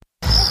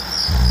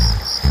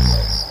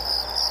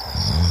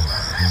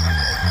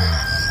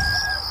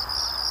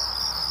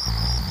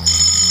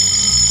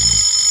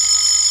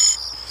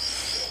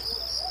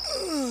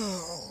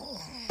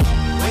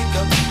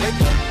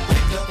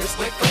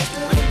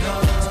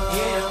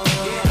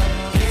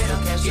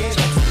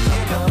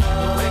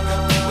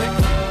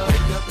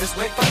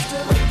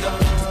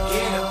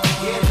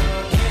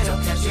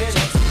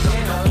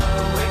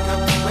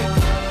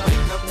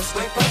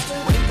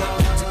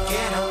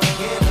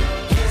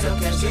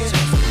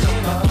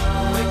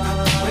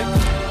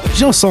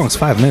You know, song's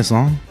 5 minutes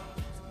long.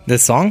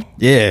 This song?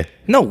 Yeah,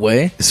 No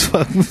way. it's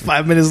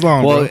 5 minutes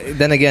long. Well, bro.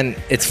 then again,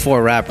 it's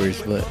 4 rappers,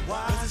 but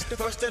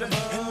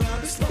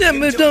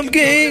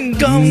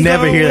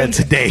Never hear that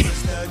today.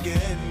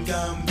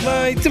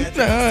 My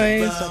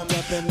surprise.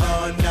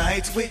 All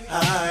nights we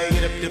high,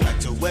 get up the back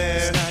to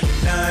where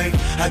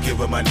I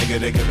give up my nigga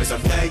to give me some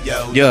play,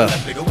 yo. Yeah.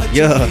 We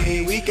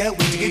got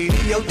we to get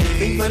me, yo.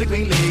 Big for the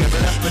green league.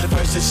 But the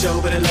first to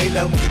show, but it lay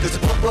low. Cause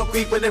the pump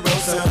creep when they roll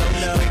so.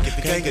 If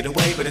you can't get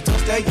away, but it don't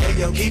stay, yeah,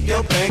 yo. Keep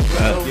your bank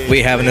roll.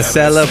 We having a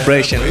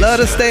celebration. Love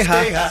to stay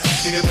high.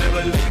 Nigga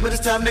better believe when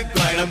it's time to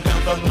grind. I'm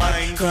down for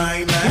mine,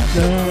 crime, man.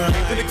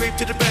 From the creep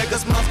to the bag,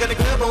 cause mom's got a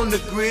grab on the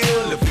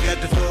grill. If we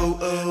got the flow,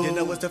 oh. You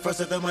know it's the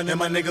first of the month, and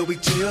my nigga, we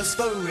chills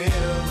for real. Wake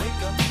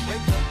up,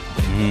 wake up.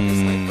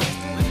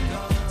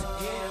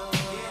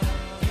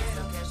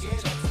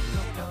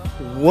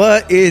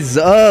 What is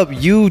up,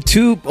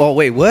 YouTube? Oh,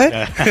 wait, what?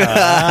 You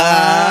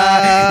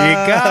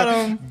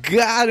got him.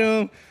 Got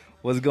him.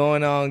 What's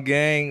going on,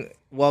 gang?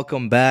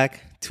 Welcome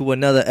back to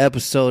another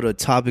episode of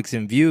Topics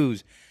and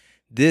Views.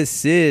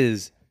 This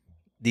is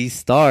the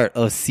start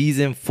of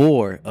season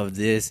 4 of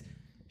this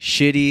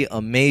shitty,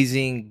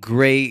 amazing,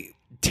 great,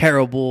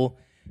 terrible,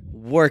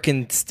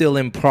 working still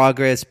in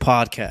progress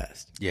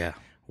podcast. Yeah.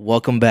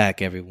 Welcome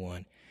back,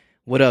 everyone.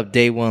 What up,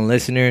 day one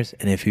listeners?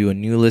 And if you are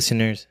new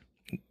listeners,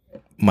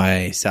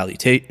 my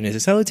salutation. Is it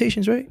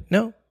salutations, right?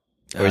 No?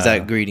 Or is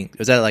that greeting?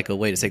 Or is that like a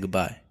way to say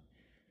goodbye?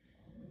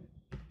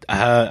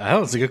 I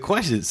don't. It's a good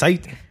question. So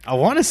I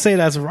want to say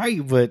that's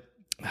right, but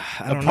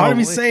I don't part know. of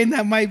me saying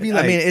that might be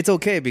like. I mean, it's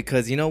okay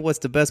because you know what's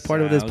the best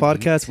part of this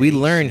podcast? We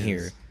learn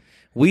here.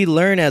 We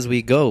learn as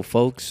we go,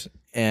 folks.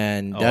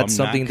 And that's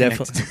something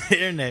definitely.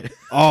 Internet.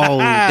 Oh,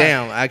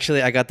 damn.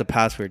 Actually, I got the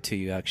password to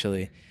you,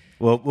 actually.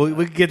 Well,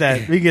 we can get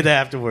that. We can get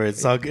that afterwards.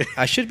 It's all good.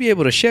 I should be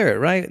able to share it,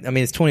 right? I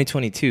mean, it's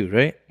 2022,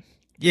 right?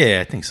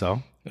 Yeah, I think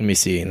so. Let me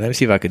see. Let me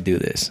see if I could do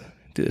this.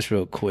 Do this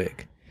real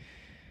quick.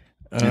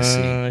 Let's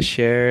see.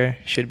 Share.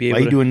 Should be able Why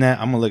you to. doing that?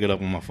 I'm going to look it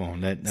up on my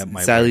phone. That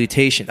might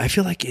Salutation. I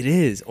feel like it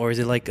is. Or is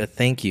it like a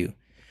thank you?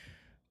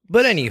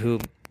 But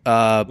anywho,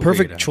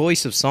 perfect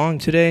choice of song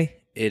today.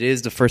 It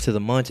is the first of the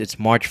month. It's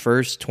March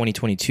 1st,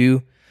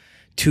 2022.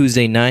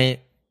 Tuesday night,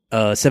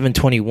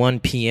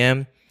 7:21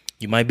 p.m.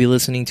 You might be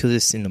listening to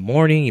this in the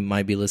morning. You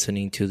might be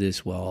listening to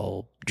this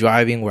while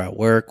driving or at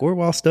work or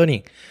while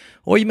studying.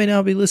 Or you may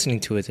not be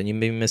listening to it and you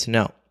may be missing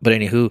out. But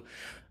anywho,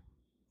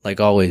 like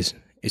always,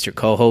 it's your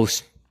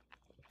co-host,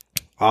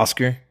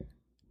 Oscar.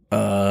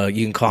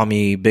 You can call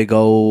me Big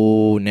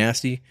O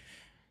Nasty.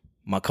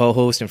 My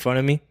co-host in front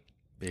of me.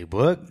 Big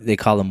Book. They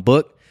call him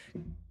Book.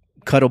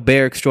 Cuddle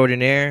Bear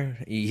Extraordinaire.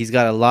 He's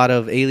got a lot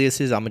of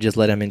aliases. I'm going to just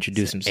let him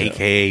introduce himself.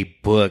 A.K.A.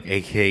 Book,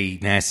 A.K.A.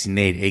 Nasty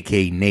Nate,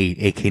 A.K.A. Nate,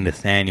 A.K.A.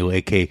 Nathaniel,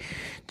 A.K.A.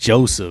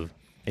 Joseph,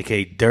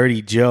 A.K.A.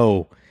 Dirty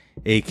Joe,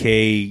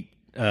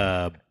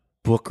 A.K.A.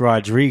 Book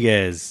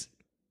Rodriguez.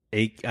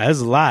 There's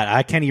a lot.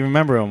 I can't even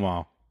remember them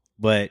all.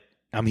 But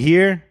I'm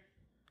here.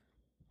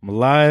 I'm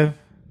alive.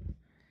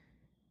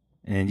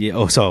 And yeah.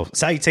 Oh, so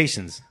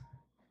salutations.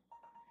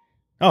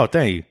 Oh,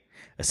 thank you.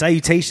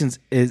 Salutations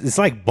it's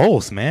like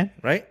both, man.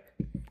 Right?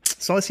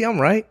 So let's see, I'm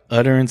right.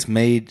 Utterance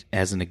made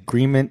as an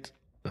agreement.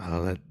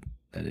 Oh,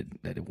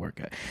 that didn't work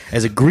out.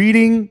 As a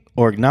greeting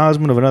or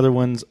acknowledgement of another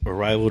one's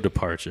arrival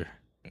departure.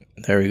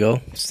 There we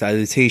go.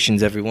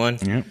 Salutations, everyone.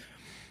 Yep.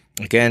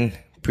 Again,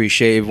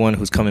 appreciate everyone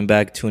who's coming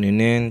back, tuning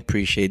in.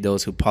 Appreciate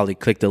those who probably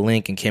clicked the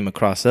link and came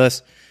across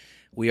us.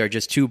 We are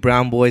just two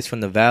brown boys from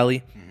the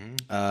valley.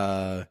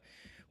 Mm-hmm.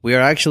 We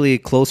are actually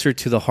closer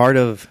to the heart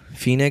of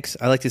Phoenix.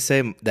 I like to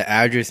say the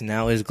address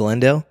now is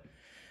Glendale.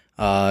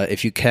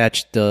 If you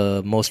catch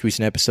the most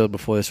recent episode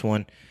before this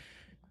one,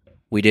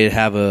 we did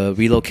have a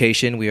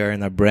relocation. We are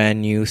in a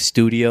brand new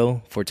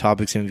studio for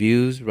Topics and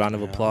Views. Round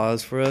of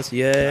applause for us.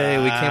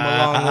 Yay, we came a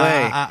long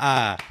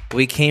way.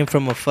 We came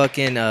from a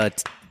fucking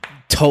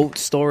tote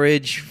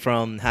storage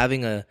from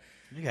having a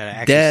You got an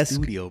actual desk.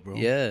 studio, bro.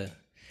 Yeah.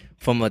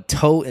 From a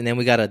tote, and then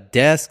we got a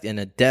desk, and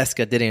a desk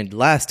that didn't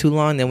last too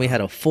long. Then we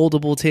had a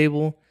foldable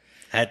table.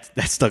 That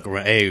stuck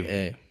around.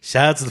 Hey,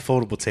 shout out to the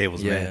foldable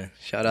tables, man.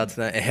 Shout out to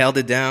that. It held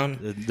it down.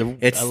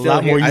 It's a still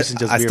lot more here. use than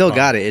just I beer still pong.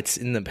 got it. It's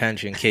in the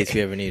pantry in case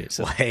we ever need it.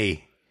 So. Well,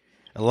 hey,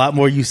 a lot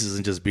more uses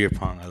than just beer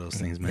pong out of those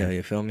things, man. Yeah,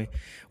 you feel me?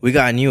 We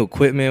got new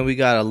equipment. We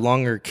got a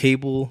longer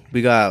cable.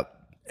 We got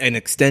an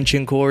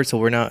extension cord, so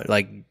we're not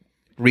like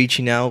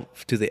reaching out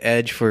to the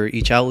edge for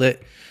each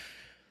outlet.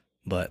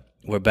 But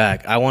we're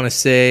back. I want to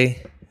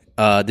say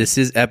this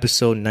is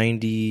episode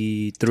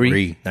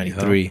 93.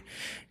 93.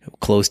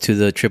 Close to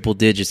the triple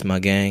digits, my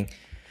gang.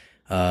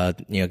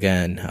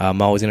 Again, I'm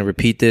always going to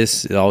repeat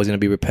this. It's always going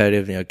to be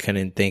repetitive. I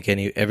couldn't thank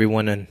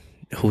everyone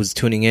who's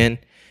tuning in,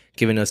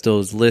 giving us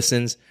those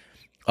listens.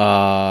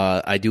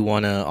 I do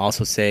want to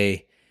also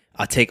say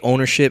I take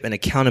ownership and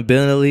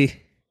accountability.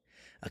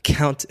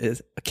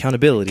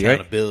 Accountability,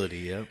 right? Accountability,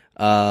 yep.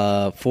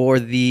 For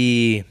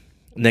the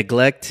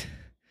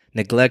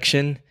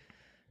neglection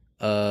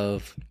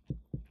of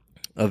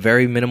a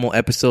very minimal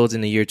episodes in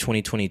the year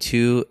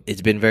 2022.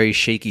 It's been very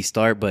shaky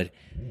start, but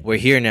we're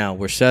here now.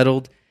 We're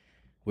settled.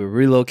 We're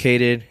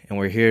relocated, and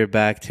we're here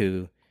back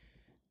to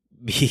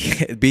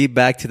be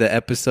back to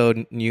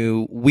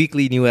the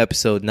weekly new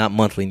episode, not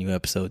monthly new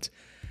episodes.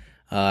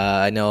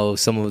 I know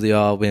some of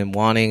y'all have been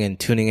wanting and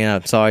tuning in.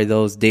 I'm sorry,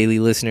 those daily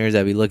listeners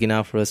that be looking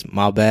out for us.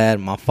 My bad,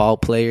 my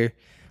fault, player.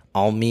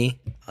 All me.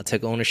 I'll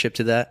take ownership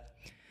to that.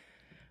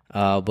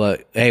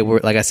 But hey, we're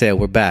like I said,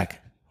 we're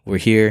back. We're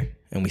here,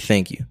 and we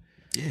thank you.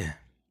 Yeah,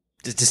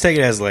 just take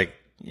it as like,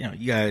 you know,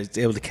 you guys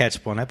able to catch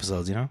up on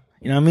episodes. You know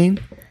what I mean?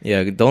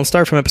 Yeah, don't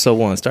start from episode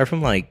 1. Start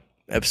from like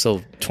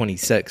episode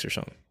 26 or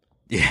something.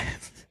 Yeah,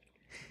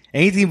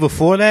 anything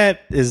before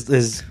that is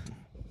it's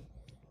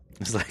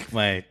like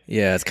my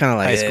it's kind of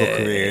like high school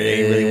career. It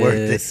ain't really worth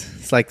it.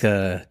 It's like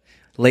the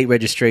late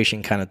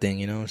registration kind of thing.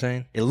 You know what I'm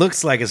saying? It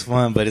looks like it's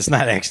fun, but it's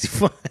not actually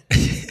fun.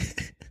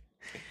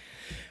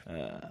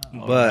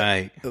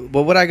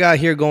 But what I got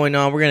here going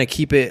on, we're gonna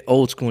keep it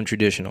old school and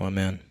traditional,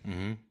 man.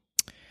 Mm-hmm.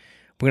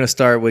 We're gonna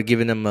start with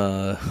giving them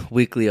a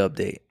weekly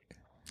update.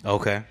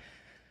 Okay.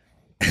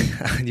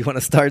 Do you want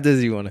to start this?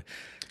 Or you want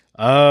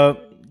to?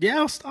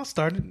 Yeah, I'll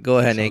start it. Go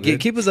ahead, Nate.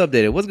 Keep us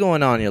updated. What's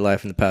going on in your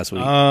life in the past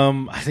week?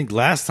 I think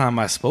last time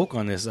I spoke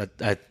on this,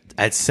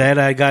 I'd said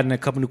I'd gotten a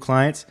couple new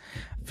clients.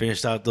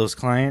 Finished out those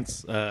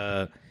clients.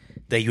 Thank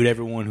you to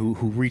everyone who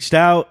reached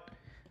out.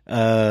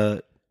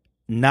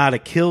 Not a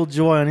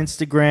Killjoy on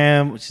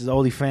Instagram, which is an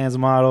OnlyFans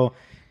model.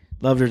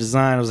 Loved her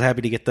design. I was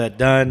happy to get that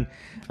done.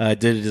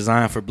 Did a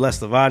design for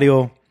Blessed of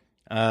Audio,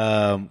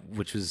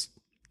 which was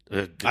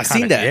I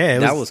seen that. Yeah,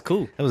 that was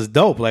cool. That was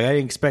dope. Like, I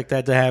didn't expect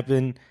that to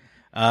happen.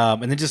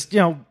 And then just,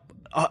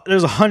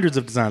 there's hundreds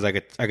of designs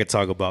I could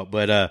talk about.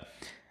 But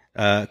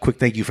quick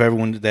thank you for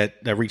everyone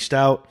that reached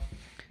out.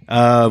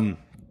 Other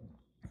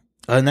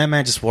than that,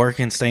 man, just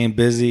working, staying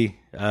busy.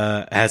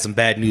 I had some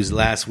bad news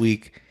last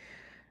week.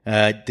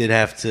 I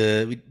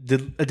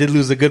did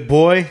lose a good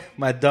boy,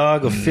 my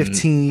dog of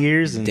 15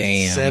 years and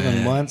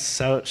 7 months.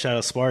 Shout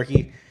out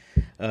Sparky.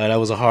 That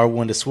was a hard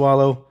one to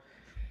swallow.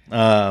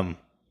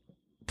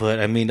 But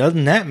I mean, other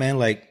than that, man,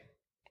 like,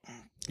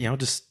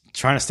 just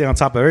trying to stay on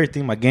top of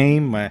everything, my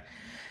game, my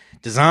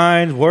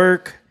design,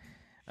 work.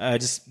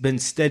 Just been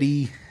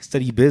steady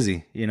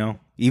busy,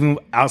 even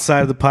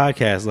outside of the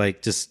podcast,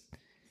 like just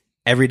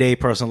everyday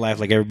personal life,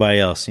 like everybody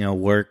else,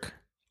 work,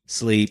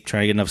 sleep,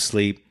 trying to get enough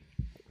sleep.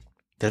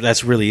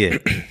 That's really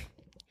it.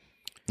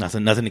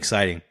 Nothing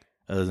exciting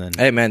other than.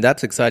 Hey, man,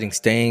 that's exciting.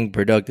 Staying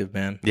productive,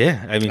 man.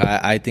 Yeah, I mean,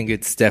 I think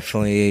it's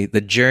definitely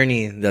the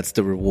journey that's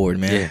the reward,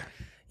 man. Yeah.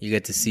 You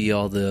get to see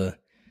all the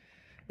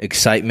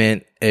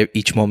excitement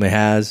each moment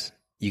has.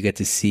 You get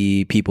to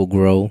see people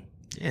grow.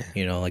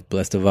 Yeah. Like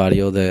Blessed of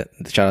Audio.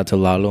 Shout out to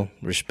Lalo.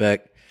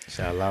 Respect.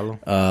 Shout out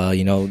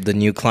Lalo. The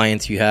new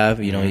clients you have.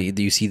 Mm-hmm.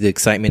 You see the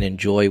excitement and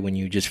joy when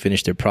you just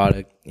finish their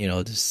product.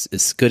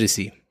 It's good to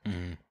see.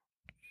 Mm-hmm.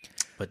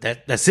 But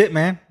that's it,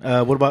 man.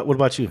 What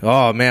about you?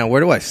 Oh man, where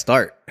do I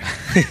start?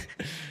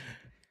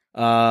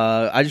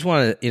 I just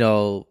want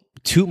to,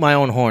 toot my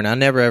own horn. I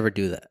never ever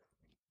do that.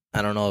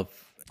 I don't know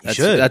if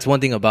that's one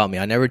thing about me.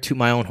 I never toot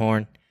my own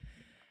horn.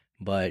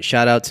 But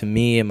shout out to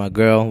me and my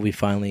girl. We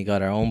finally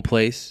got our own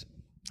place.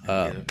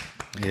 Round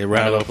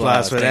of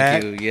applause for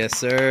that. Thank you. Yes,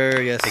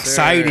 sir. Yes,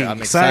 exciting. Sir. I'm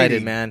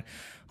excited, man.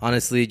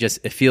 Honestly,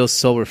 it feels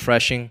so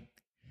refreshing.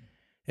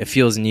 It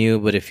feels new,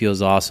 but it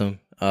feels awesome.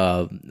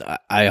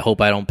 I hope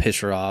I don't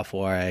piss her off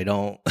or I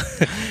don't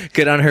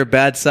get on her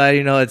bad side.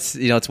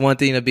 It's one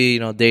thing to be,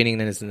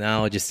 dating and it's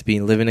now just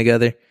being living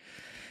together.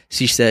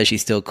 She says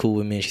she's still cool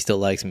with me and she still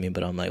likes me,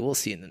 but I'm like, we'll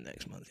see in the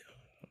next month.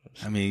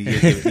 I mean, you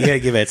gotta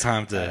give it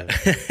time to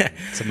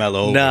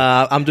mellow over.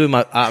 Nah,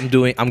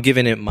 I'm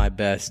giving it my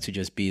best to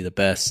just be the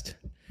best,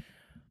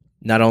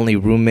 not only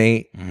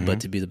roommate, mm-hmm. but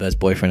to be the best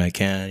boyfriend I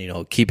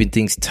can. Keeping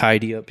things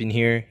tidy up in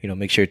here.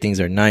 Make sure things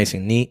are nice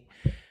and neat.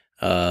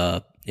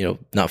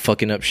 Not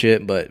fucking up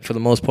shit, but for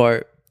the most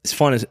part, it's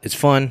fun. It's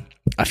fun.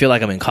 I feel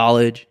like I'm in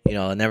college.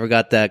 I never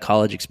got that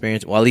college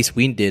experience. Well, at least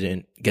we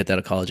didn't get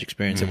that college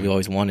experience mm-hmm. that we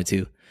always wanted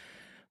to.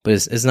 But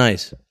it's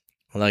nice.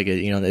 I like it.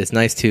 It's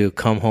nice to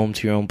come home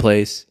to your own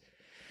place.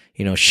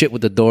 Shit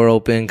with the door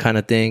open kind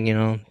of thing.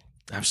 I'm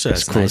sure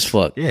it's cool as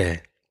fuck. Yeah,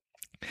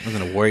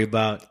 nothing to worry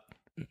about.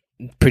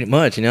 Pretty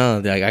much,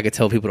 like I could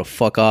tell people to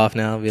fuck off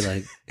now. Be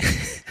like,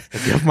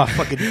 get off my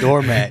fucking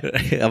doormat.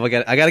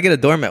 I gotta get a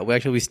doormat.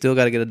 We still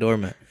gotta get a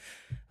doormat.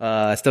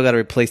 I still gotta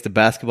replace the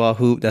basketball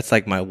hoop. That's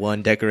like my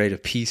one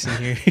decorative piece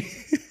in here.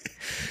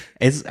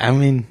 I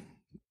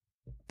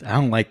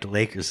don't like the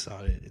Lakers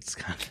on it. It's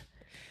kind of.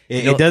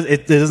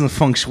 It doesn't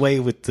feng shui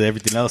with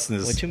everything else in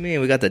this. What you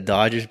mean? We got the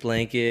Dodgers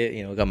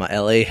blanket. We got my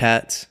LA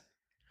hats.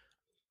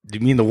 Do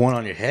you mean the one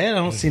on your head? I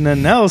don't see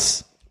nothing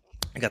else.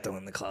 I got that one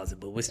in the closet,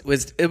 but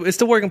it's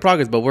still work in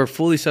progress. But we're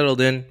fully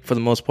settled in for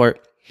the most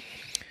part.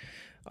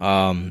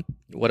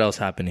 What else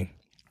happening?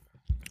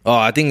 Oh,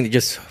 I think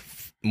just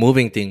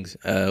moving things.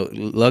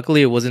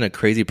 Luckily, it wasn't a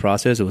crazy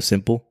process. It was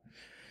simple.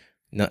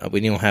 No, we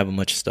didn't have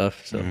much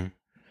stuff, so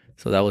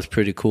that was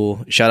pretty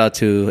cool. Shout out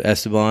to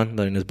Esteban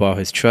letting us borrow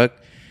his truck.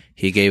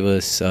 He gave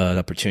us the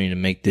opportunity to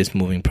make this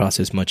moving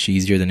process much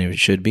easier than it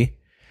should be.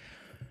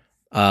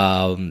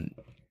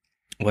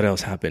 What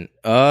else happened?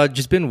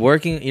 Just been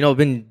working,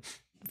 been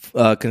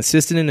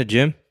consistent in the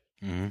gym.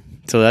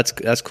 So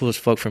that's cool as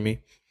fuck for me.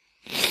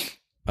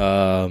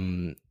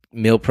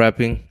 Meal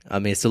prepping. I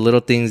mean, it's the little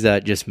things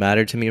that just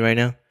matter to me right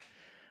now.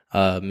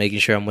 Making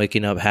sure I'm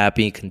waking up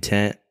happy,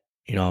 content.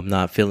 I'm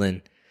not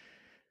feeling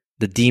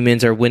the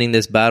demons are winning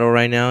this battle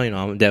right now.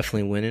 I'm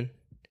definitely winning.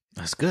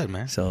 That's good,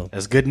 man. So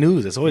that's good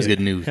news. That's always good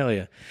news. Hell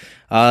yeah.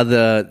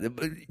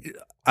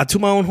 I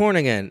toot my own horn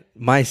again.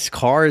 My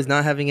car is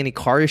not having any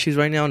car issues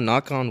right now.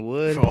 Knock on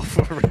wood. You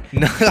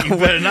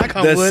better knock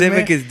on wood. The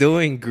Civic man. is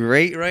doing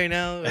great right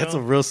now. That's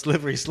a real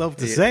slippery slope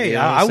to say.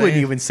 what I'm I wouldn't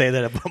saying? even say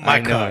that about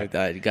my car.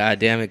 God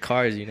damn it,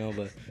 cars,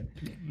 but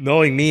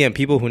knowing me and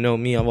people who know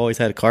me, I've always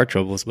had car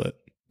troubles,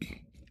 but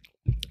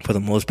for the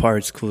most part,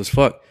 it's cool as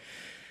fuck.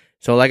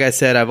 So like I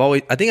said, I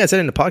think I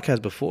said in the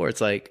podcast before, it's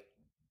like,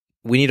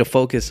 we need to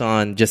focus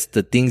on just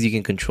the things you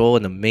can control,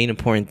 and the main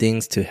important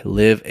things to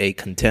live a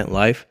content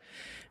life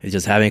is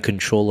just having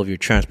control of your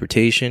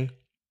transportation,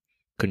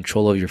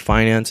 control of your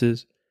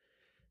finances,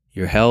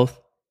 your health,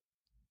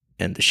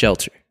 and the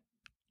shelter.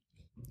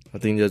 I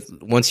think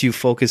that once you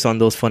focus on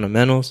those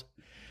fundamentals,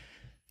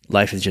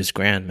 life is just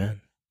grand,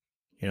 man.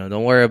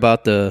 Don't worry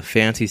about the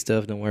fancy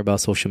stuff. Don't worry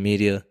about social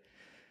media.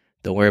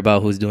 Don't worry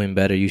about who's doing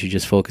better. You should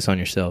just focus on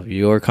yourself.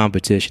 Your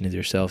competition is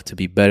yourself to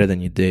be better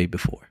than you did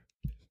before.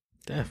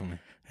 Definitely.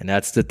 And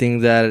that's the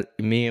thing that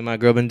me and my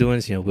girl been doing.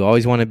 Is, we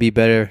always want to be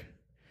better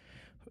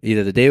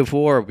either the day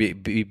before or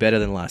be better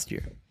than last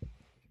year.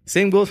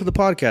 Same goes for the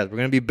podcast. We're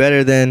going to be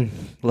better than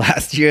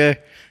last year,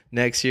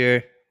 next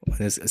year,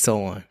 and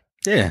so on.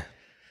 Yeah.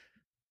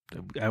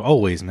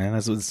 Always, man.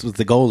 That's what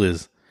the goal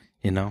is,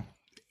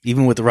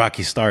 even with the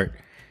rocky start.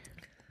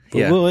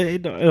 But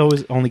it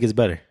always only gets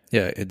better.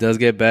 Yeah, it does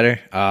get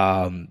better.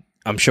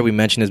 I'm sure we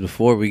mentioned this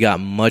before. We got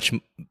much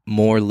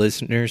more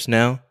listeners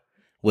now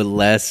with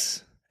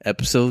less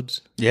episodes.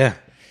 Yeah.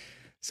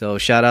 So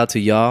shout out to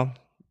y'all.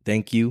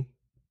 Thank you.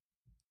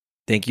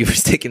 Thank you for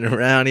sticking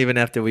around even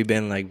after we've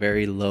been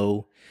very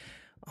low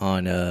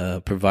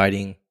on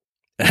providing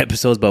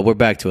episodes, but we're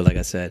back to it. Like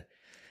I said,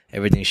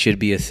 everything should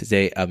be a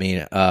state. I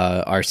mean,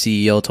 our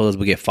CEO told us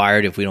we get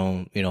fired if we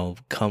don't,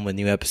 come with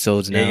new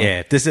episodes now.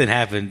 Yeah. If this didn't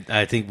happen,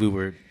 I think we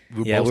were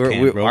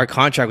our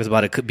contract was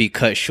about to be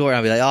cut short.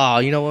 I'd be like, oh,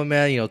 you know what,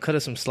 man? Cut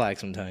us some slack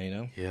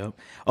sometime, Yep.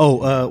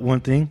 Oh, one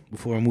thing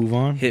before I move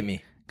on. Hit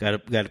me.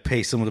 Got to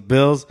pay some of the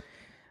bills.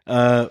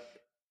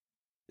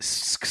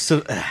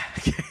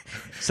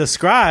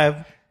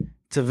 Subscribe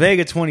to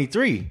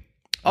Vega93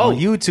 on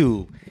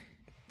YouTube.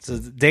 It's a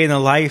day in the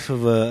life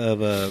of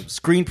a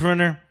screen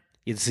printer.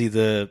 You can see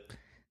the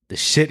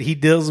shit he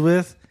deals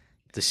with,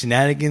 the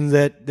shenanigans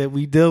that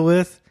we deal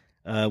with.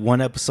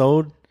 One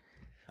episode.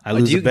 I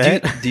lose a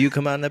bet. Do you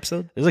come out in an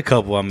episode? There's a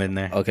couple I'm in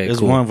there. Okay, There's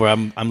cool. one where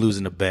I'm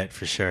losing a bet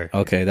for sure.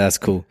 Okay, that's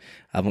cool.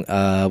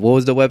 What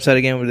was the website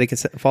again where they can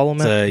follow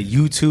me? It's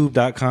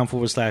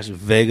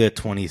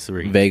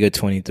youtube.com/Vega23.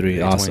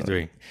 Vega23. Awesome.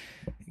 23.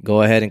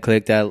 Go ahead and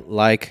click that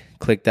like,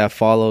 click that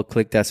follow,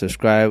 click that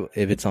subscribe.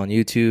 If it's on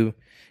YouTube,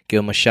 give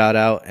him a shout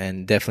out,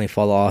 and definitely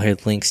follow all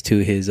his links to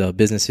his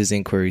businesses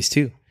inquiries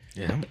too.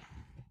 Yeah.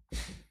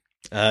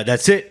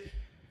 That's it.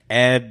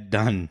 Ad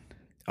done.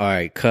 All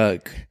right,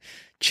 Cook.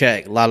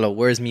 Check. Lalo,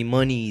 where's me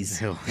monies?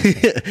 Are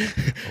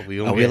we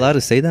allowed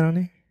to say that on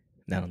there?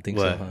 No, I don't think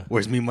so, huh?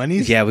 Where's me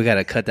monies? Yeah, we got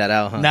to cut that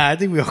out, huh? Nah, I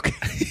think we're okay.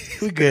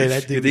 We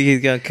good. You think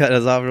he's going to cut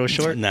us off real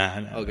short?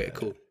 Nah. Okay,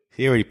 cool.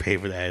 He already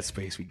paid for the ad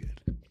space. We good.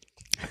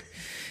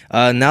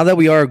 Now that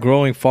we are a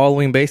growing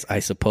following base, I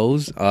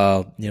suppose,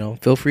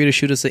 feel free to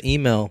shoot us an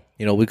email.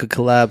 We could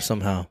collab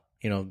somehow.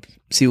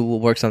 See if we'll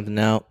work something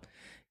out.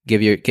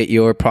 Get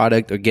your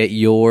product or get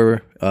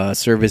your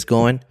service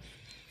going.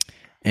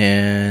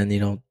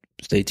 And,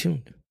 stay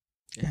tuned.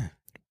 Yeah.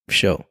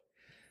 Show.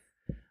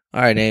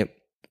 All right, Nate.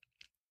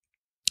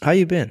 How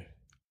you been?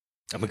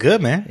 I'm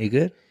good, man. You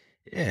good?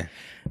 Yeah.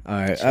 All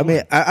right. Sure. I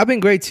mean, I've been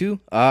great too.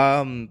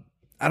 I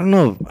don't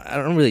know. I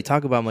don't really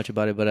talk about much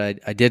about it, but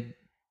I did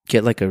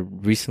get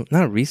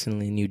not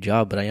recently new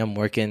job, but I am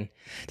working.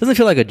 It doesn't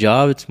feel like a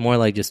job. It's more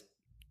like just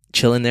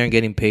chilling there and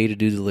getting paid to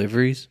do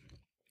deliveries.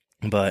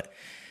 But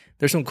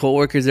there's some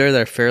coworkers there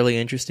that are fairly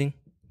interesting.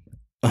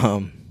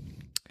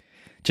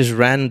 Just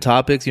random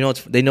topics.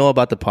 They know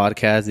about the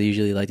podcast. They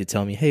usually like to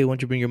tell me, hey, why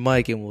don't you bring your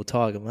mic and we'll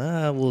talk. I'm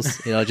like, we'll,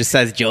 just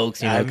as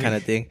jokes, kind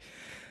of thing.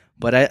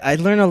 But I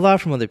learn a lot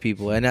from other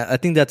people. And I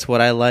think that's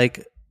what I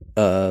like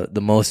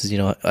the most is,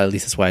 at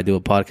least that's why I do a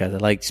podcast. I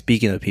like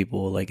speaking to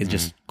people. Like, it's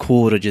just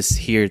cool to just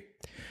hear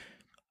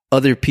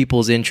other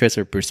people's interests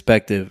or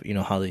perspective,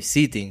 how they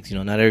see things.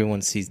 Not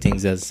everyone sees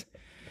things as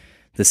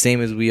the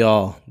same as we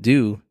all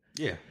do.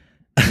 Yeah.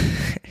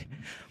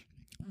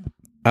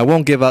 I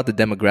won't give out the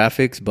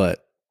demographics,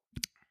 but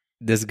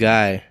this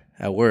guy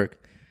at work,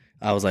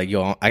 I was like,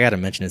 yo, I got to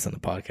mention this on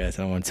the podcast.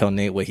 And I want to tell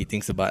Nate what he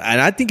thinks about it.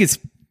 And I think it's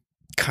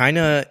kind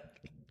of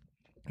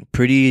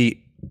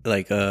pretty,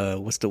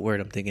 what's the word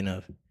I'm thinking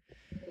of?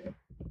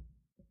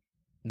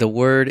 The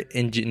word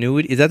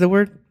ingenuity, is that the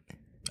word?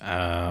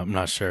 I'm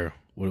not sure.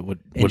 What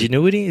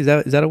Ingenuity, is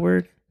that a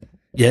word?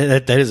 Yeah,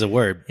 that is a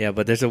word. Yeah,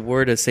 but there's a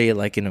word to say it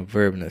like in a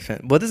verb in a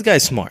sentence. But this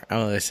guy's smart. I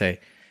don't know what to say.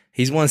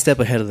 He's one step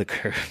ahead of the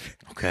curve.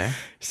 Okay.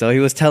 So he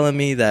was telling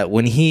me that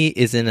when he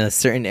is in a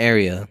certain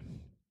area,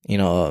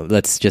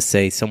 let's just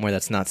say somewhere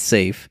that's not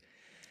safe,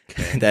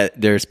 that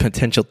there's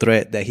potential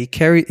threat, that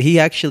he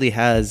actually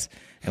has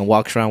and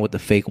walks around with a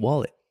fake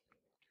wallet.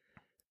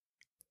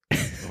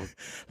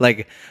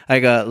 like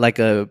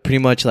a pretty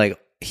much like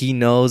he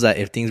knows that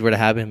if things were to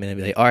happen, and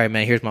be like, all right,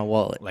 man, here's my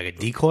wallet. Like a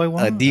decoy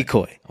wallet? A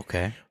decoy.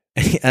 Okay.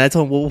 And I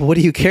told him, well, what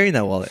are you carrying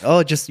that wallet?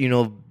 Oh, just,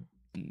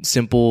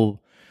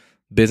 simple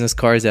business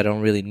cards that I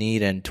don't really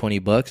need and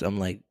 $20. I'm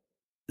like,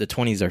 the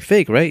 20s are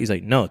fake, right? He's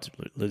like, no, it's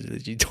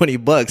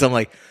 $20. I'm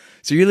like,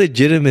 so you're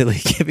legitimately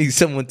giving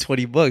someone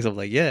 $20? I'm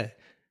like, yeah.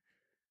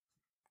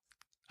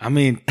 I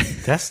mean,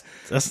 that's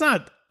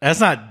not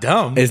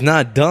dumb. It's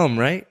not dumb,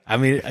 right? I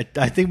mean,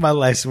 I think my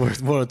life's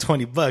worth more than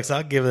 $20.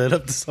 I'll give it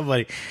up to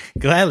somebody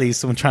gladly.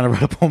 Someone trying to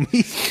run up on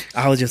me.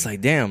 I was just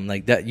like, damn,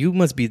 like that. You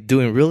must be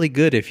doing really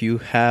good if you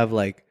have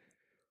like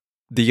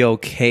the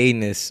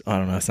okayness. I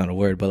don't know, that's not a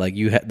word, but like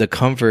you have the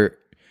comfort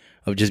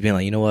of just being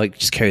like, you know what,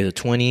 just carry the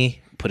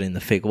 20, put it in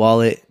the fake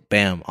wallet,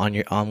 bam,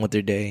 on with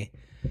their day.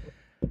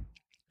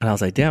 And I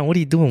was like, damn, what are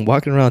you doing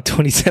walking around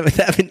 27th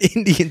Avenue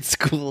Indian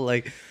School?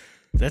 Like,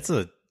 that's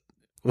a.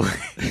 Wait,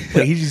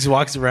 he just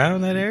walks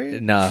around that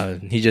area? Nah,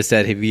 he just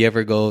said if he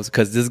ever goes,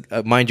 because this,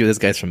 mind you, this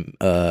guy's from,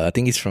 I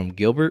think he's from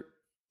Gilbert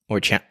or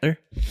Chandler.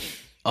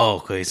 Oh,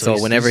 okay. So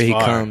whenever he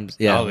comes,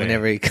 okay.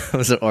 Whenever he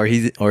comes, or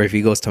if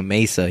he goes to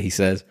Mesa, he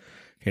says,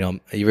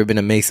 you ever been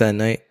to Mesa at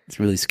night?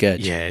 It's really sketch.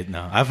 Yeah,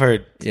 no, I've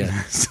heard.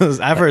 Yeah, so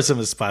I've heard some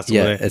of the spots.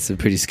 Yeah, it's a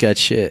pretty sketch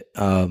shit.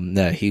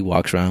 That he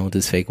walks around with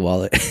his fake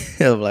wallet.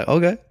 I'm like,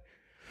 okay.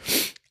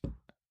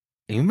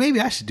 Maybe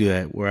I should do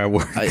that where I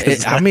work.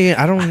 I mean,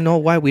 I don't know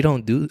why we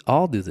don't do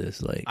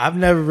this. Like, I've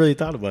never really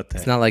thought about that.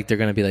 It's not like they're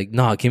gonna be like,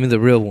 "No, give me the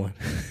real one."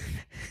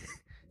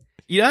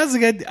 That's a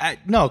good.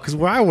 No, because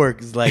where I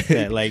work is like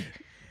that. Like,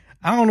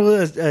 I don't know.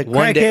 A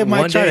crackhead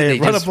might try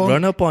to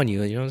run up on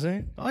you. You know what I'm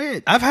saying? Oh yeah,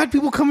 I've had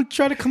people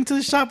try to come to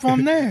the shop while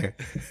I'm there.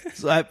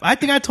 So I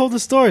think I told the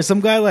story.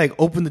 Some guy like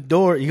opened the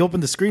door. He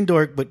opened the screen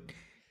door, but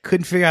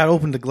couldn't figure out how to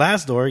open the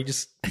glass door. He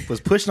just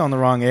was pushing on the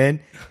wrong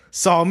end.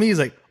 Saw me. He's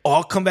like, "Oh,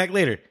 I'll come back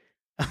later."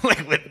 I'm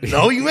like,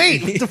 no, you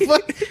ain't. What the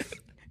fuck?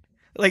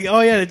 Like, oh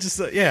yeah, it's just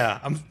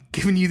I'm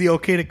giving you the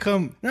okay to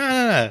come.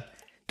 No.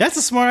 That's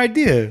a smart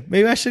idea.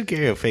 Maybe I should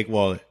carry a fake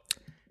wallet.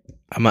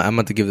 I'm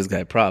about to give this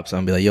guy props. I'm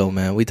gonna be like, yo,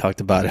 man, we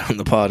talked about it on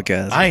the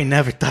podcast. I ain't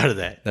never thought of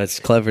that. That's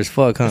clever as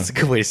fuck, huh? That's a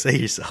good way to say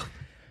yourself.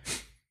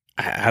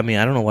 I mean,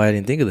 I don't know why I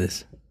didn't think of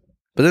this.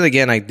 But then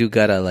again, I do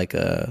got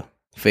a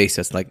face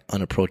that's like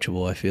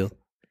unapproachable, I feel.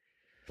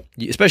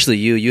 Especially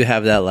you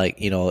have that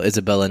like,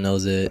 Isabella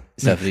knows it,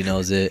 Stephanie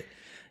knows it.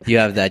 You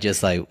have that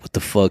just like, what the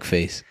fuck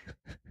face.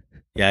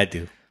 Yeah, I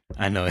do.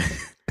 I know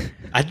it.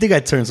 I think I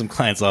turned some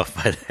clients off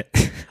by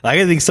that. Like,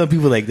 I think some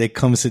people, like, they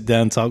come sit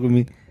down and talk with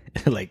me.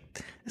 And they're like,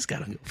 this guy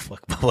don't give a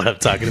fuck about what I'm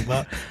talking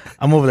about.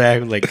 I'm over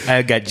there, like,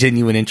 I got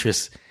genuine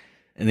interest.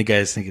 And the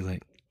guy's thinking,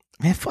 like,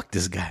 man, fuck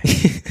this guy.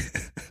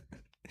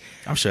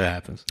 I'm sure that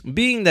happens.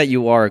 Being that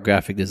you are a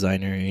graphic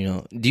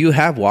designer, do you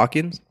have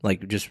walk-ins?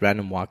 Like, just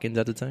random walk-ins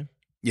at the time?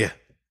 Yeah.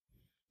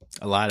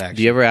 A lot, actually.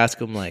 Do you ever ask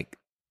them, like,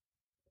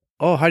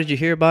 oh, how did you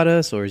hear about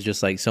us? Or is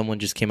just like someone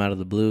just came out of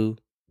the blue?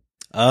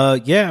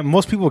 Yeah,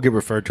 most people get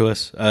referred to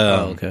us.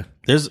 Okay.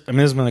 There's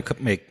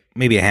been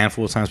maybe a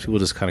handful of times people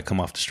just kind of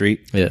come off the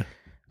street. Yeah.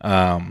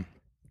 And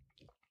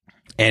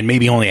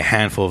maybe only a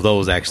handful of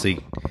those actually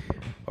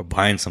are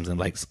buying something.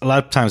 Like, a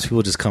lot of times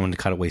people just come and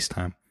kind of waste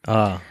time.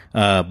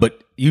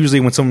 But usually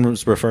when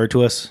someone's referred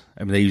to us,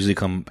 I mean, they usually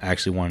come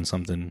actually wanting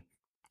something.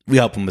 We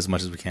help them as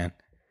much as we can.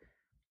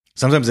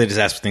 Sometimes they just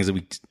ask for things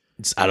that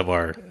it's out of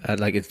our...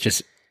 like, it's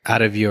just...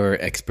 out of your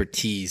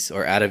expertise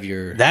or out of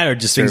your that are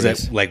just service.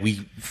 Things that like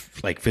we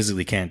like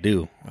physically can't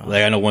do.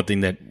 Like, I know one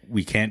thing that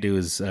we can't do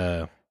is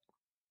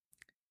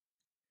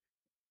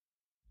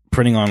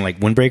printing on like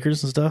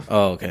windbreakers and stuff.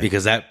 Oh, okay.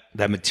 Because that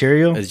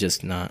material is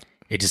just not.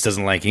 It just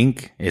doesn't like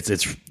ink.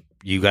 It's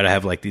you got to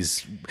have like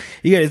these.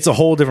 It's a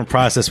whole different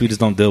process. We just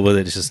don't deal with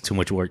it. It's just too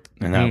much work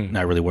and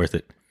not really worth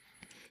it.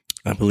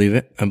 I believe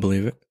it.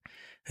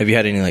 Have you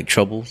had any like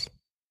troubles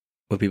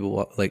with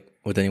people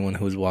with anyone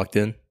who's walked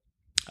in?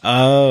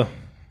 Other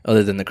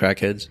than the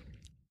crackheads?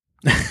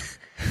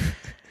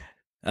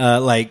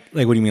 Like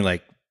what do you mean?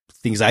 Like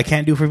things I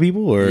can't do for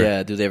people, or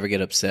yeah? Do they ever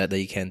get upset that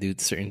you can't do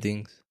certain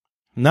things?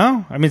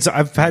 No, I mean, so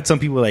I've had some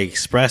people like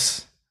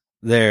express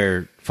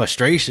their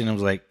frustration. I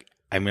was like,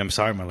 I mean, I'm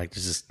sorry, man. Like,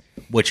 this is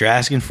what you're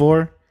asking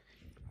for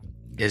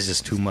is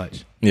just too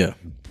much. Yeah,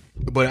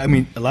 but I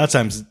mean, a lot of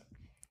times,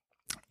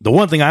 the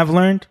one thing I've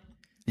learned,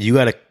 you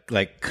got to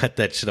like cut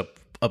that shit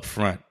up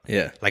front.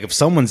 Yeah, like if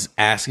someone's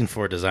asking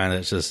for a design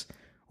that's just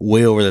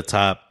way over the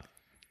top,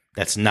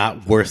 that's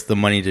not worth the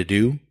money to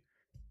do,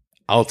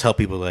 I'll tell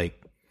people like,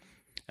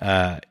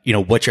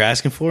 what you're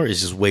asking for is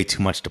just way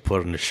too much to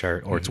put on the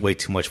shirt, or it's way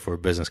too much for a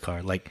business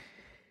card. Like,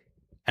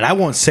 and I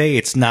won't say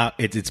it's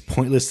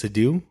pointless to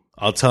do.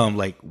 I'll tell them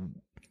like,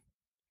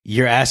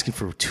 you're asking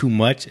for too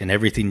much, and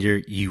everything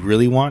you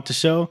really want to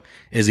show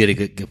is going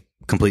to get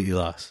completely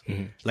lost.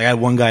 Mm-hmm. Like I had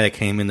one guy that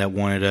came in that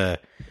wanted a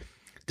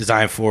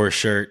design for a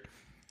shirt,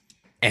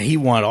 and he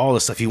wanted all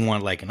this stuff. He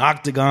wanted like an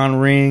octagon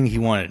ring. He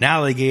wanted an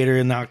alligator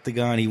in the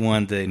octagon. He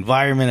wanted the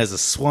environment as a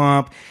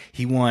swamp.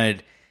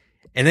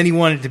 And then he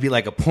wanted it to be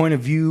like a point of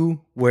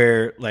view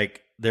where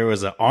like there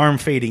was an arm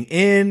fading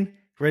in,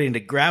 ready to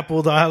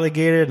grapple the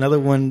alligator. Another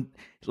one,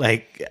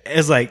 like,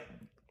 it's like,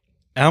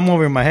 and I'm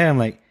over in my head. I'm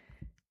like,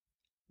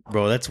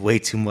 bro, that's way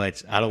too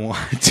much. I don't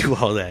want to do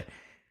all that.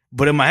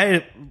 But in my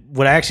head,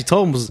 what I actually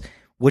told him was,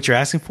 what you're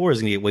asking for is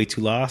going to get way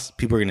too lost.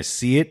 People are going to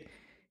see it,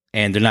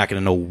 and they're not going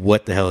to know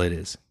what the hell it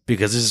is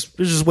because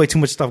there's just way too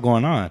much stuff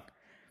going on.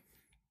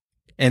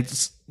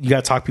 And you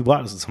got to talk people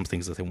out of some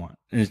things that they want.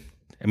 And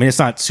it's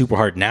not super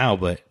hard now,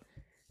 but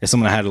it's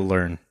something I had to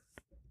learn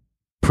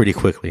pretty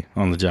quickly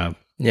on the job.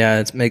 Yeah,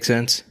 it makes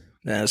sense.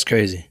 That's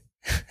crazy.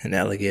 An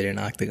alligator and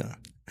octagon.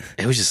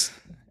 It was just,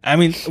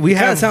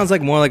 it sounds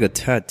like more like a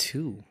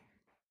tattoo.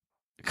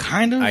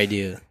 Kind of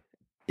idea.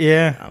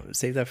 Yeah.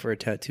 Save that for a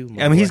tattoo.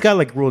 He's got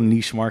like a real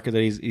niche market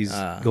that he's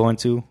going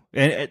to.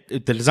 And the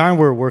design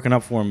we're working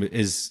up for him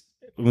is,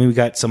 we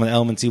got some of the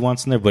elements he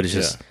wants in there, but it's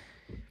just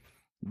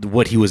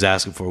what he was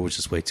asking for was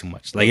just way too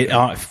much. Like it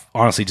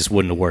honestly just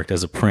wouldn't have worked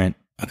as a print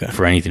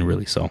for anything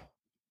really. So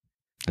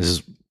this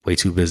is way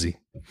too busy.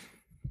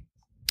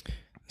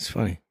 It's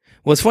funny.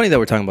 Well, it's funny that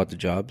we're talking about the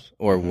jobs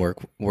or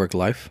work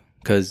life,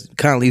 because it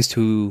kind of leads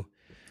to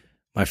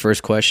my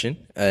first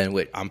question,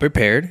 and I'm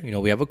prepared.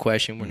 We have a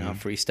question. We're not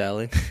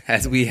freestyling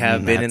as we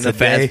have been in the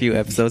past few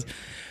episodes.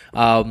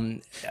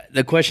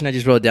 The question I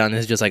just wrote down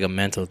is just like a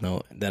mental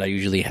note that I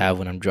usually have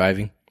when I'm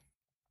driving.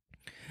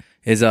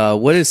 Is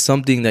what is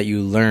something that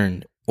you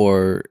learned,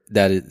 or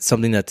that is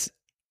something that's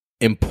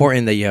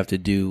important that you have to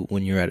do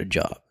when you're at a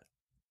job?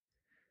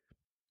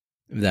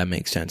 If that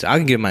makes sense. I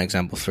can give my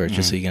examples first,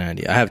 just so you get an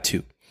idea. I have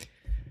two.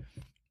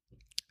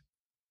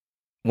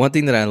 One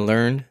thing that I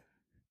learned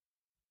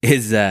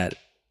is that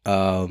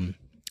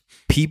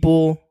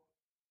people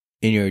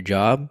in your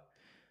job,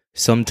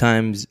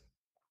 sometimes,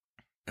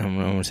 I don't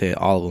want to say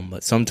all of them,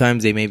 but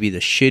sometimes they may be the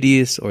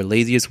shittiest or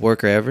laziest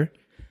worker ever,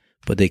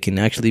 but they can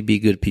actually be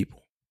good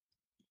people.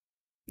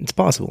 It's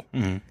possible.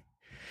 Mm-hmm.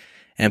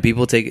 And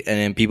people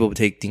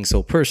take things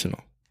so personal.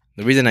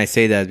 The reason I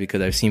say that is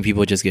because I've seen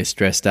people just get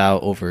stressed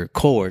out over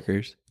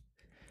coworkers.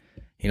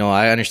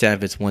 I understand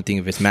if it's one thing,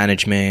 if it's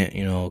management,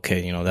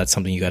 that's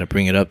something you got to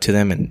bring it up to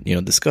them and,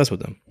 discuss with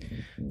them.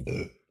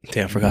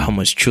 Damn, I forgot how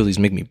much Trulies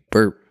make me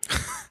burp.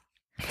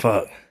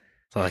 Fuck.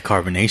 It's all like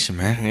carbonation,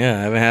 man. Yeah,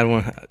 I haven't had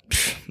one.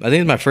 I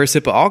think it's my first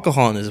sip of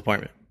alcohol in this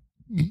apartment.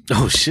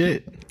 Oh,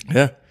 shit.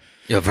 Yeah.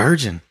 You're a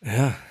virgin.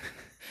 Yeah.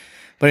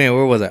 But anyway,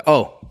 where was I?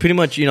 Oh, pretty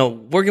much,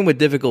 working with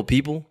difficult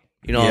people.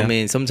 What I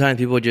mean? Sometimes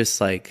people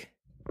just like,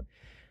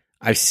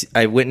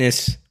 I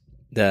witness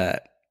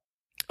that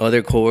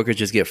other coworkers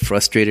just get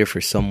frustrated for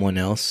someone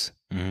else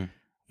when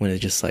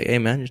it's just like, hey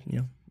man,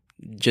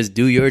 just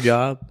do your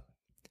job,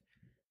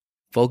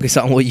 focus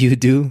on what you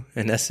do,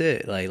 and that's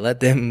it. Like, let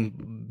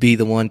them be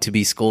the one to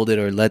be scolded,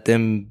 or let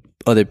them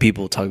other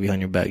people talk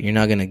behind your back. You're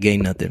not gonna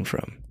gain nothing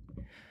from,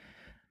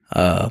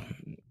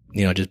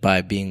 just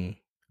by being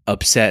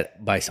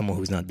upset by someone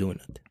who's not doing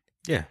it.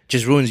 Yeah,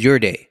 just ruins your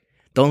day.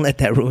 Don't let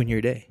that ruin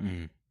your day.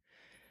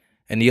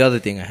 And the other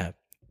thing I have,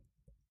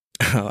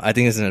 I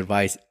think it's an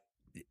advice.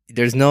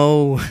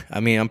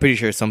 I'm pretty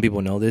sure some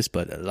people know this,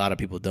 but a lot of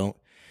people don't.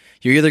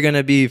 You're either going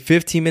to be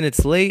 15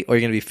 minutes late or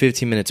you're going to be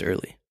 15 minutes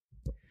early.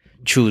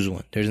 Choose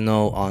one. There's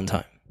no on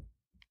time.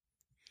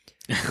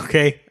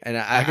 Okay. And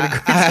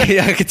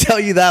I could tell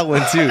you that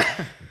one too.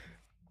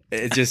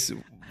 It's just,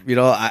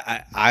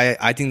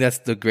 I think that's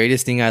the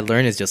greatest thing I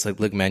learned is just like,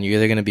 look, man, you're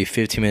either going to be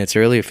 15 minutes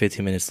early or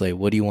 15 minutes late.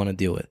 What do you want to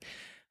deal with?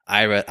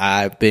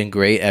 I've been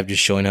great at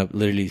just showing up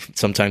literally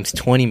sometimes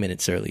 20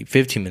 minutes early,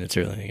 15 minutes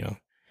early,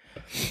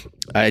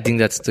 I think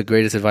that's the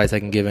greatest advice I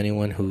can give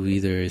anyone who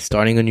either is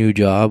starting a new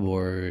job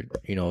or,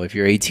 if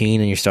you're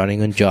 18 and you're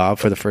starting a job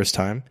for the first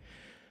time,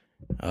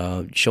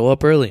 show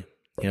up early.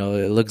 It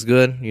looks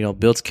good,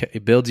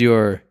 it builds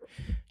your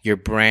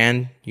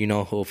brand,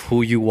 of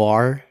who you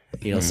are,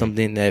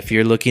 something that if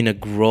you're looking to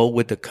grow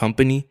with the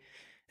company,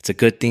 it's a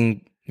good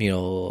thing,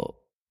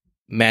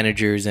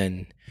 managers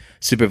and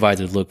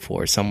supervisors look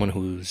for someone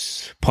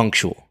who's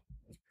punctual.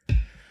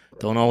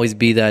 Don't always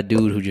be that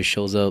dude who just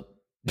shows up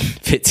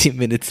 15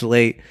 minutes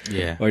late,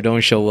 or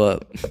don't show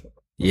up.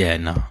 Yeah,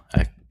 no,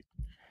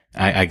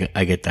 I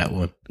get that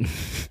one.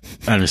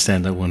 I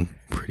understand that one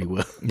pretty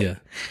well. Yeah.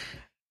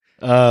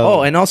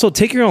 And also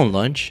take your own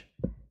lunch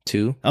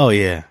too. Oh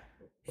yeah,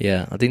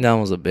 yeah. I think that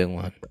one was a big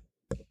one.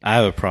 I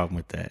have a problem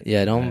with that.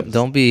 Yeah,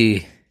 don't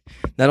be.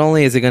 Not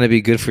only is it going to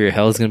be good for your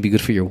health, it's going to be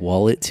good for your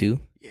wallet too.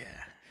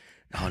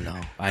 Oh no,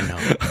 I know,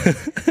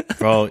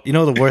 bro.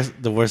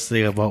 The worst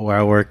thing about where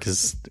I work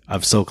is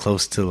I'm so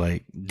close to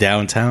like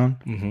downtown.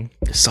 Mm-hmm.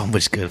 There's so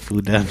much good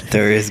food down there.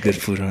 There is good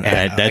food on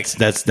and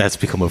that's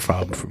become a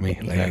problem for me.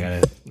 Like I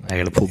gotta I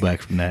got to pull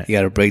back from that. You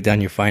got to break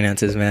down your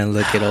finances, man.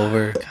 Look it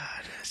over. God,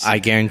 I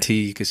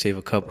guarantee you could save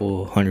a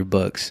couple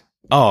 $100.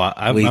 Oh,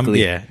 I'm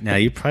weekly. yeah. Now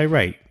you're probably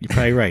right.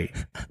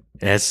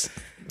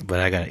 But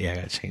I got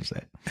to change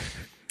that.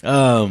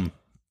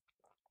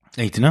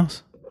 Anything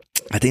else?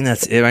 I think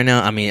that's it right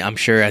now. I mean, I'm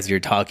sure as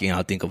you're talking,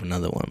 I'll think of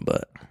another one.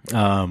 But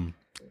one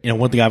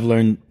thing I've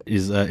learned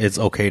is it's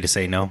okay to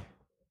say no.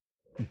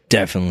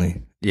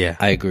 Definitely, yeah,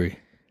 I agree.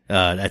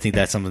 I think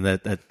that's something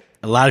that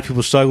a lot of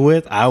people struggle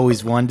with. I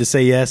always wanted to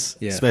say yes,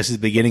 especially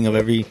at the beginning of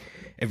every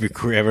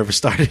career I've ever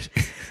started.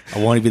 I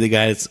want to be the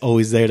guy that's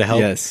always there to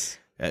help. Yes.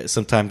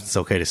 Sometimes it's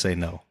okay to say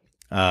no.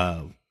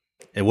 And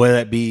whether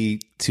that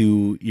be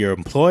to your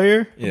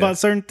employer about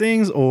certain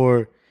things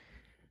or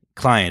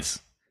clients.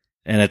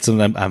 And that's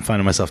something I'm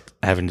finding myself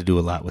having to do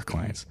a lot with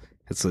clients.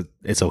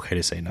 It's okay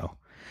to say no.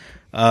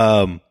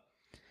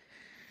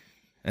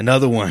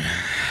 Another one,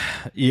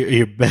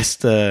 your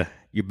best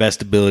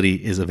ability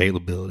is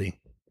availability.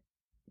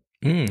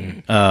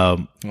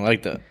 I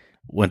like that.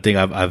 One thing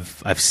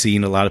I've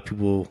seen a lot of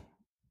people,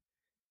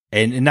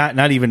 and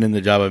not even in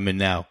the job I'm in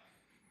now,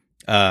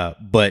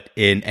 but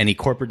in any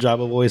corporate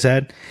job I've always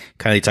had,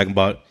 kind of talking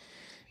about,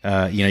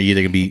 you're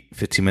either gonna be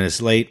 15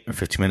 minutes late or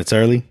 15 minutes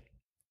early.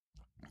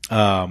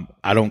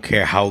 I don't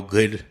care how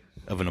good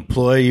of an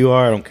employee you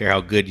are. I don't care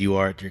how good you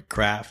are at your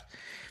craft.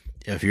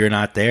 If you're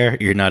not there,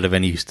 you're not of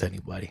any use to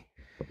anybody.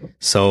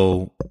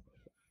 So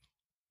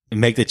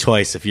make the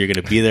choice if you're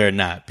going to be there or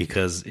not,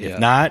 because if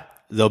not,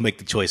 they'll make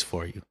the choice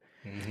for you.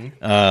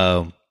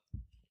 Mm-hmm.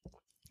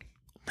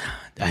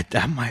 I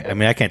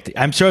can't think.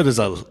 I'm sure there's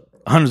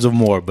hundreds of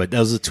more, but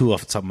those are two off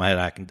the top of my head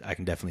I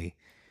can definitely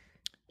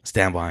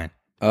stand behind.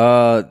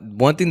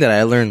 One thing that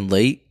I learned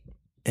late,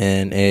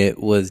 and it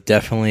was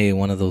definitely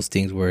one of those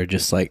things where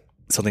just like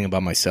something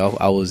about myself.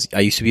 I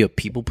used to be a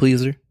people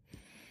pleaser.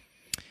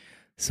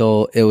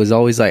 So it was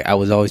always like I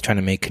was always trying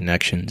to make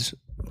connections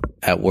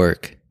at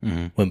work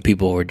when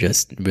people were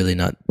just really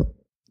not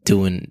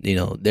doing, they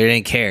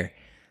didn't care.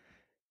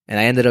 And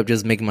I ended up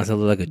just making myself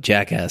look like a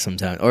jackass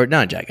sometimes. Or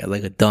not a jackass,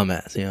 like a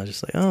dumbass.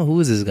 Just like, oh, who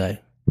is this guy?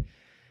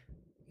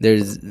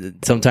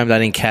 Sometimes I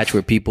didn't catch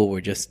where people were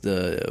just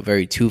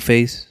very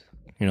two-faced.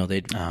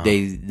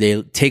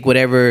 They take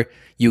whatever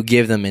you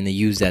give them and they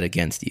use that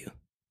against you.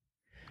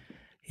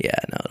 Yeah,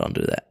 no, don't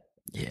do that.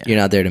 Yeah. You're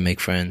not there to make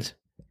friends.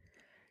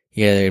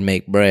 You're there to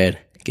make bread.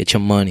 Get your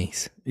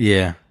monies.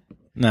 Yeah.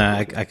 Nah,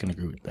 I can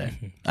agree with that.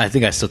 I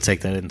think I still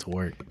take that into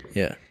work.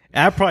 Yeah.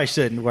 I probably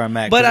shouldn't where I'm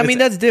at. But I mean,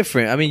 that's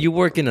different. I mean, you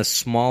work in a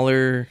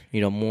smaller,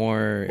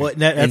 more. Well,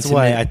 that's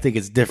why I think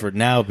it's different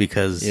now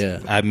because,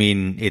 I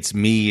mean, it's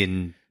me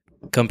and.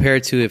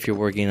 Compared to if you're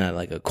working at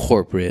like a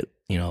corporate,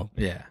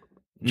 Yeah.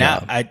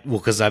 Now,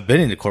 because I've been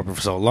in the corporate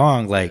for so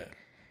long, like,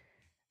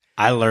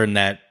 I learned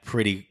that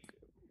pretty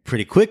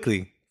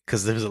quickly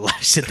because there was a lot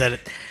of shit that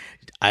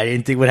I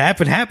didn't think would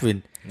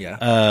happen.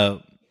 Yeah.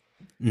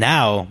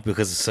 Now,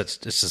 because it's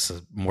just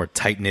a more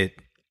tight knit,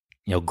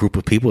 group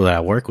of people that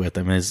I work with.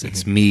 I mean,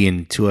 it's me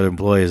and two other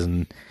employees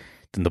and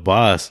then the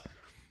boss.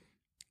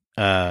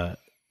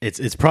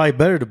 It's probably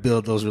better to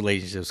build those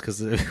relationships because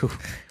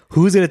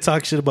who's going to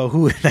talk shit about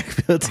who in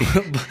that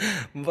building?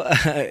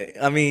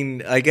 But, I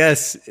mean, I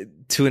guess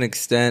to an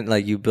extent,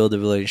 like you build a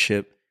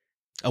relationship.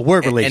 A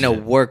work relationship. And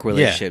a work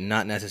relationship,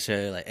 not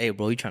necessarily like, hey,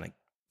 bro, you trying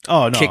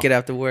to kick it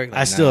after work? Like,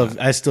 I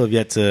still have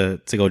yet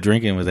to go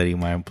drinking with any of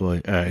my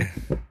employees,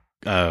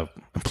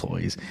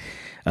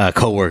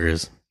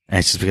 coworkers. And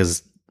it's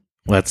just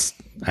because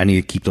I need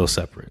to keep those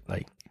separate.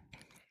 Like,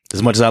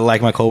 as much as I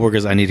like my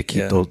coworkers, I need to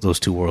keep those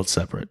two worlds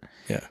separate.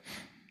 Yeah.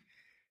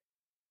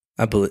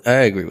 I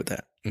agree with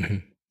that. Mm-hmm.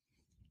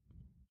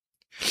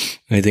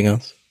 Anything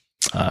else?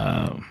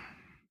 I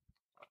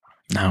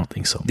don't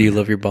think so. Do you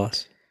love your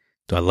boss?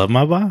 Do I love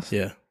my boss?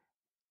 Yeah.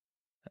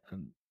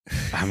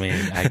 I mean,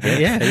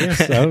 yeah.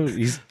 So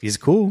he's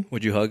cool.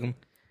 Would you hug him?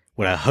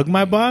 Would I hug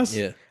my boss?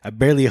 Yeah. I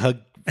barely hug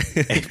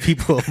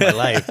people in my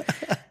life.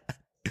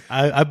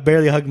 I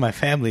barely hug my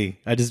family.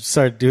 I just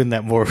started doing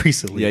that more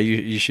recently. Yeah,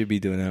 you should be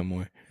doing that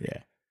more.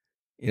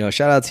 Yeah.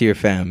 Shout out to your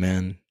fam,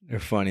 man. They're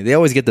funny. They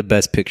always get the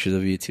best pictures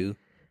of you too.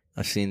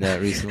 I've seen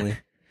that recently.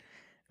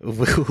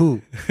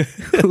 Who?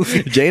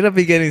 Jada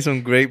be getting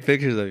some great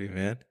pictures of you,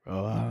 man.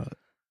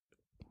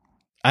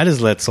 I just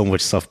let so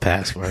much stuff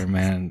pass for her,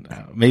 man.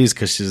 Maybe it's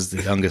because she's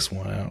the youngest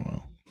one. I don't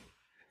know.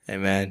 Hey,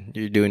 man,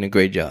 you're doing a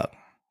great job.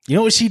 You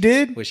know what she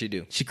did? What'd she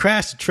do? She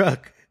crashed a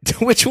truck.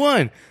 Which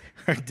one?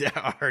 Her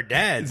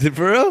dad's. Is it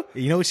for real?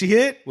 You know what she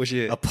hit? What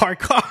she hit? A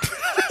parked car.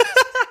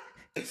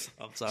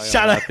 I'm sorry.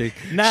 Shout out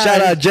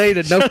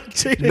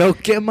Jada. No,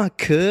 get my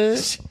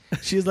cuz.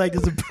 She was like,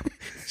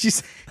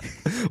 she's.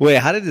 Wait,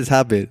 how did this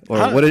happen?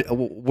 Or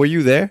were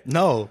you there?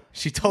 No,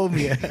 she told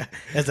me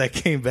as I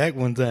came back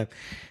one time.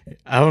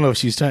 I don't know if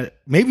she was trying.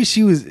 Maybe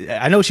she was.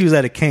 I know she was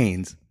at a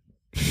Cane's.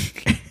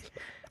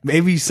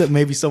 maybe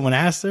someone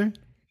asked her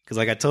because,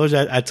 like I told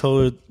you, I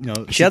told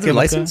her. She has a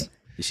license.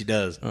 Yeah, she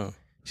does. Oh.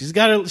 She's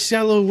got a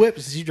little whip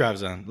that she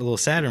drives on, a little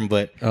Saturn.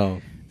 But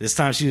this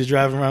time she was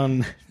driving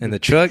around in the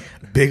truck,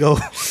 big old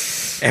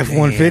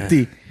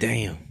F-150.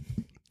 Damn.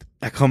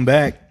 I come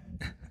back.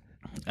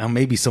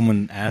 Maybe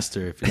someone asked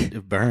her if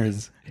it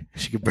burns.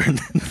 She could burn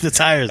the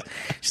tires.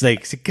 She's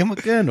like, "Se quema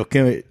acá, no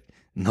quema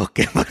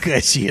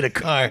acá." She hit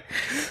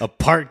a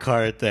parked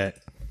car at that.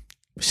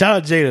 Shout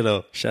out Jada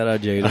though. Shout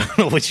out Jada. I don't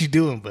know what you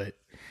doing, but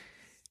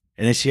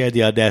and then she had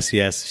the audacity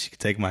to ask if she could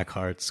take my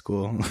car to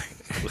school.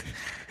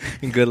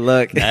 Good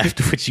luck.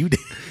 After what you did.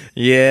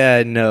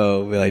 Yeah,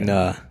 no. We're like,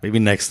 nah. Maybe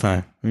next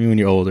time. Maybe when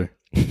you're older.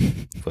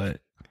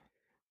 But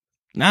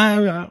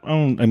nah, I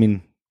don't. I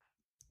mean,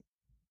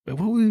 what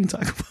were we even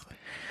talking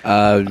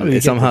about?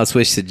 It somehow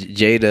switched to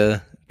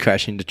Jada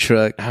crashing the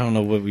truck. I don't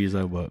know what we were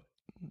talking about.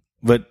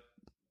 But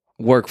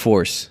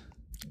workforce.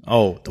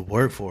 Oh, the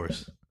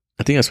workforce.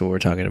 I think that's what we're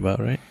talking about,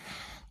 right?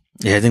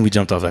 Yeah, I think we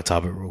jumped off that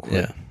topic real quick.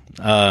 Yeah.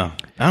 I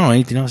don't know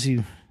anything else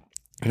you.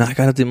 Not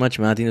got nothing much,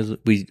 man. I think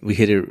we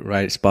hit it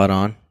right, spot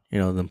on. You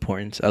know, the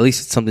importance. At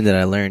least it's something that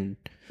I learned.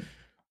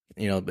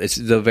 You know, it's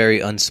the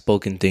very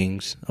unspoken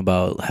things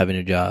about having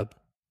a job.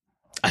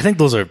 I think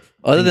those are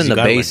other than the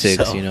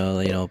basics. You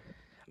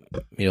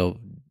know,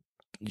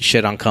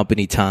 shit on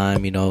company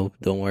time. You know,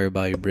 don't worry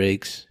about your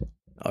breaks,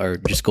 or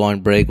just go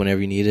on break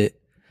whenever you need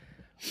it.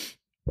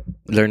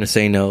 Learn to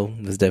say no.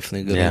 That's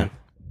definitely a good one.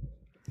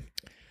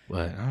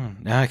 But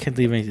I can't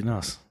think of anything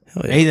else.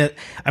 Yeah.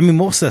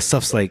 Most of that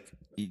stuff's like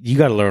you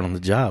got to learn on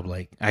the job.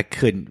 Like I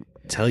couldn't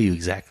tell you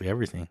exactly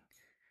everything.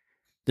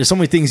 There's so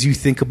many things you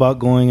think about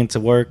going into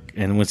work,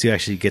 and once you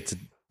actually get to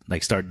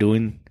like start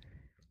doing,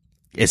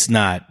 it's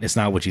not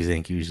what you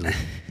think usually.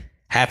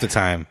 Half the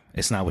time,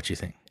 it's not what you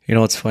think. You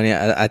know what's funny?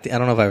 I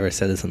don't know if I ever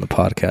said this on the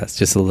podcast.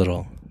 Just a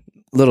little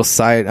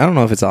side. I don't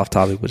know if it's off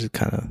topic, but it's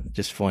kind of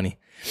just funny.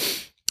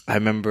 I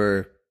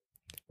remember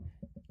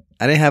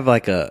I didn't have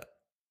like a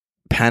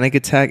panic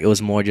attack. It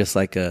was more just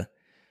like it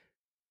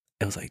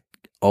was like,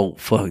 oh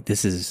fuck,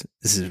 this is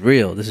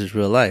real. This is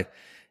real life.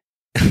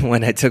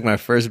 When I took my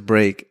first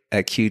break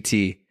at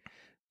QT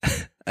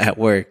at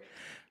work,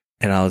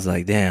 and I was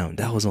like, damn,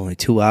 that was only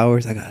 2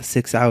 hours. I got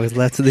 6 hours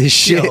left of this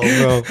shit.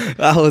 Yo, bro.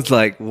 I was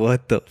like,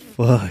 what the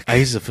fuck? I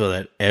used to feel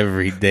that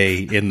every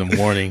day in the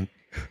morning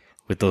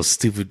with those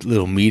stupid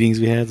little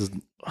meetings we had.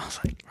 I was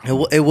like,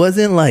 it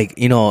wasn't like,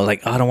 you know,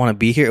 like, I don't want to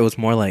be here. It was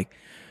more like,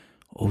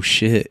 oh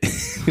shit.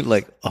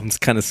 Like, I'm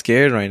kind of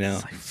scared right now.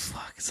 It's like,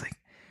 fuck. It's like,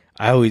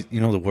 I always,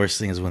 the worst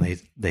thing is when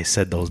they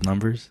said those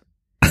numbers.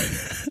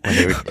 When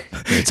they were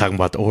talking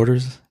about the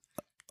orders.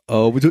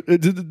 Oh,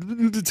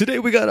 today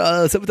we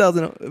got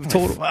 7,000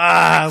 total.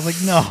 I was like,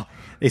 no.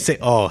 They say,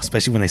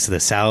 especially when they say the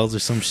salads or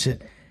some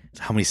shit.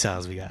 How many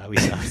salads we got? How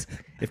many salads?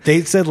 If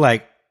they said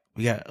like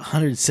we got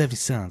 170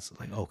 salads,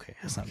 like okay,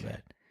 that's not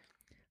bad.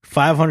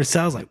 500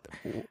 salads, like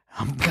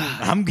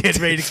I'm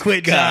getting ready to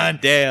quit, John.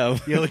 God damn,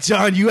 yo,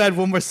 John, you had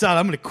one more salad.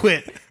 I'm gonna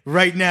quit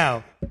right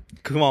now.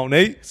 Come on,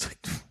 Nate. It's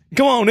like,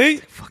 come on,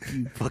 Nate.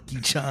 Fuck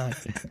you, John.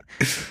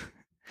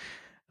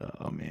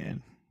 Oh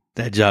man,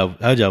 that job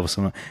was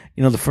so.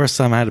 The first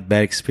time I had a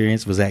bad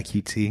experience was at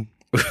QT.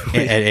 at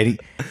Eddie,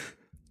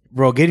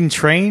 bro, getting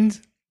trained.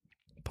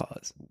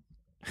 Pause.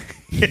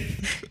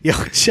 Yo,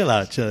 chill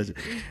out.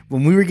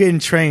 When we were getting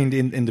trained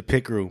in the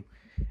pick room,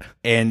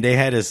 and they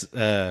had us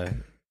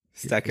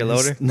stack and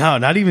loader. No,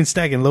 not even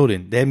stack and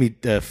loading. They had me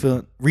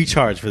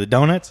recharge for the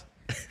donuts.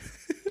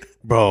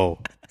 Bro,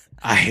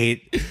 I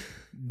hate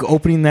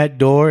opening that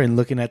door and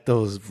looking at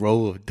those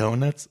row of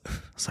donuts.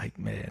 It's like,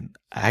 man,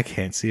 I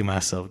can't see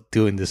myself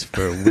doing this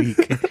for a week.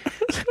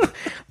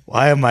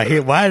 Why am I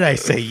here? Why did I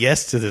say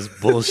yes to this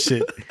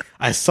bullshit?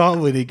 I saw it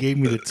when they gave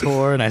me the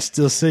tour and I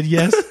still said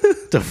yes.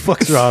 What the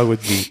fuck's wrong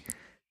with me?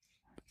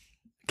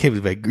 Can't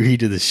believe I agreed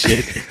to this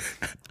shit.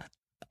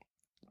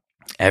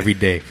 Every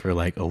day for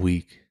like a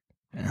week.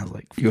 And I was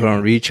like, you were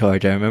on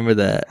recharge. I remember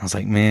that. I was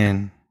like,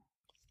 man,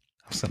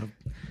 I'm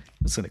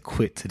gonna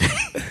quit today.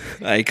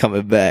 I ain't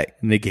coming back.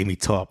 And they gave me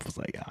top. I was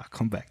like, I'll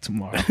come back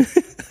tomorrow.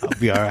 I'll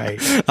be all right.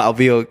 I'll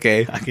be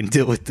okay. I can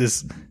deal with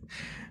this.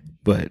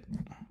 But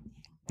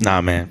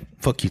nah, man,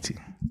 fuck QT.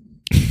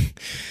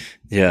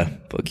 Yeah,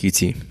 fuck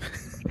QT.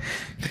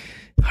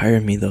 Hire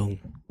me though.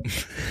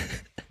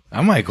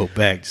 I might go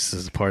back just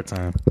as a part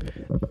time.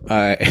 All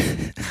right.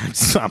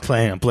 I'm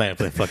playing.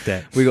 Fuck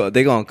that.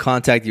 They gonna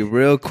contact you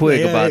real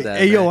quick about that.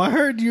 Hey, man. Yo, I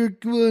heard you're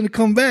willing to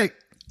come back.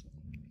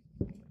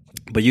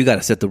 But you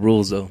gotta set the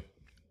rules though.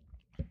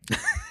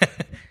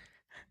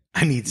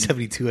 I need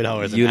 72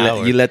 hours an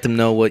hour. You let them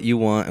know what you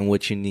want and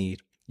what you need.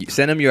 You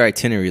send them your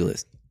itinerary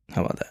list.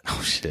 How about that?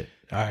 Oh shit!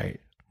 All right.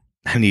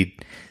 I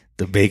need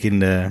the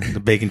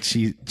bacon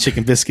cheese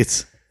chicken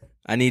biscuits.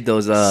 I need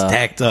those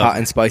stacked up hot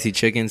and spicy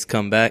chickens.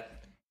 Come back.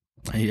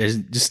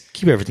 Just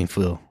keep everything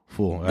full.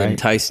 All right? Them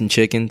Tyson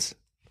chickens.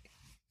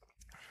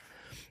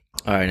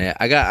 All right, now,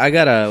 I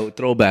got a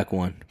throwback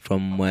one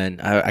from when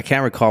I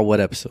can't recall what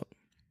episode.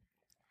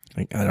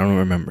 I don't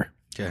remember.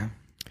 Okay.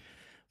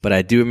 But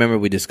I do remember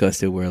we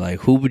discussed it. We're like,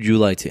 who would you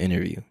like to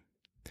interview?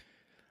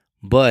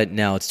 But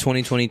now it's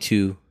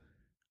 2022.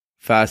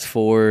 Fast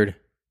forward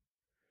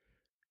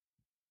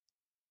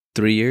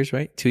 3 years,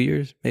 right? 2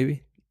 years,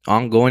 maybe?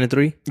 Going to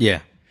 3? Yeah.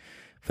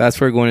 Fast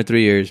forward going to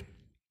 3 years.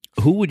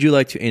 Who would you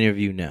like to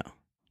interview now?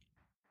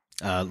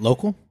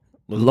 Local?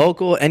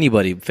 Local,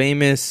 anybody,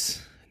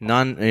 famous,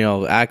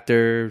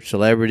 actor,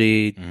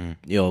 celebrity,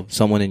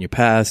 someone in your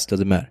past,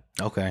 doesn't matter.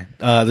 Okay.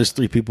 There's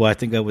 3 people I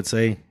think I would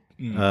say.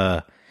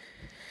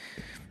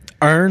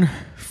 Ern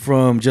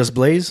from Just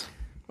Blaze.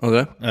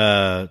 Okay.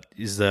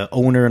 Is the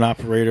owner and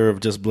operator of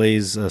Just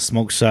Blaze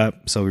smoke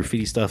shop, so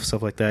graffiti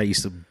stuff like that.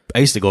 I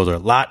used to go there a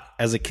lot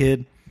as a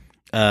kid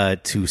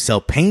to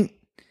sell paint.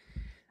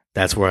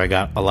 That's where I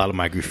got a lot of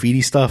my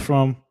graffiti stuff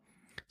from.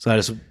 So I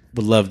just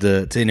would love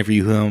to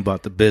interview him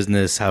about the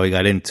business, how he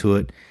got into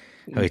it,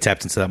 how he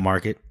tapped into that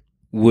market.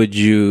 Would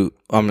you?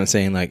 I'm not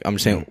saying like I'm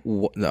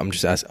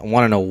just asking. I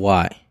want to know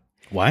why.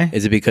 Why?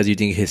 Is it because you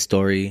think his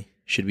story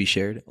should be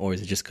shared, or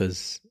is it just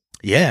because?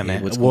 Yeah,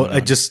 man. Well,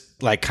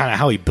 just like kind of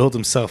how he built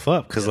himself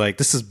up, because like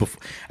this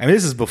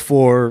is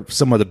before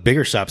some of the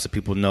bigger shops that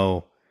people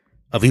know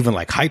of, even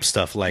like hype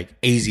stuff like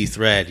AZ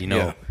Thread.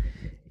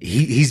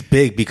 He's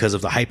big because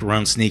of the hype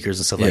around sneakers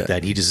and stuff like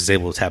that. He just is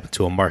able to tap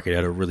into a market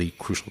at a really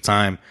crucial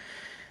time.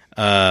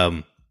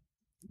 Other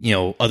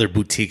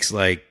boutiques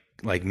like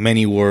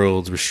Many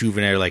Worlds,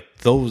 Rejuvenator, like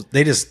those,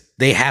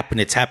 they happen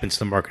to tap into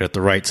the market at the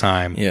right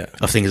time.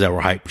 Of things that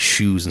were hype,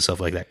 shoes and stuff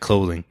like that,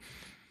 clothing.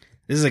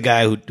 This is a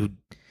guy who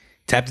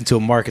tapped into a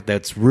market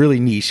that's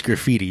really niche,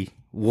 graffiti.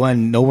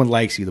 One, no one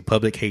likes you. The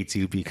public hates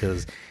you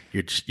because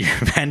you're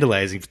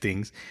vandalizing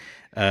things.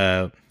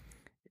 What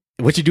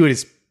you're doing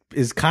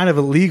is kind of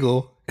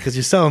illegal because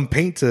you're selling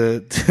paint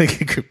to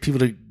get people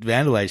to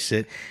vandalize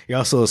shit. You're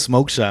also a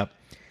smoke shop.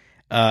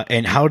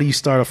 And how do you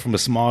start off from a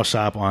small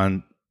shop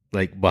on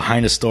like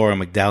behind a store on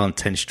McDowell and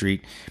 10th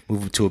Street,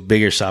 move to a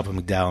bigger shop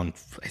on McDowell,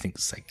 I think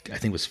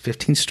it was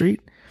 15th Street,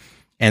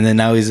 and then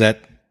now he's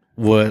at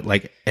what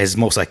like his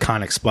most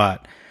iconic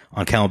spot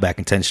on Camelback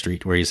and 10th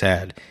Street, where he's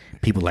had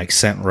people like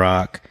Scent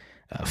Rock,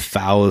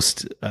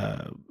 Faust.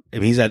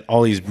 He's had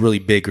all these really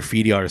big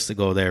graffiti artists to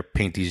go there,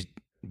 paint these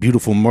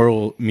beautiful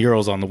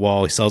murals on the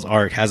wall. He sells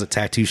art, has a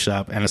tattoo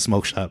shop and a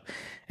smoke shop,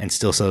 and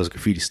still sells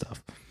graffiti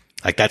stuff.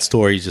 Like that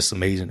story is just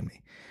amazing to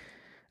me.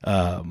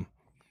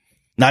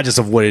 Not just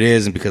of what it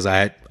is, and because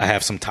I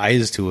have some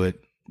ties to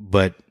it,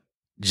 but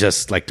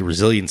just like the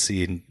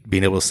resiliency and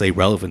being able to stay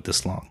relevant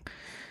this long.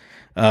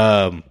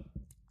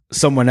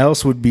 Someone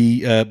else would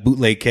be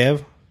Bootleg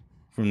Kev.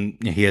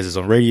 He has his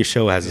own radio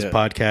show, has his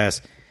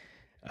podcast.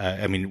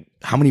 How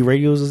many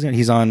radios is he on?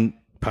 He's on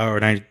Power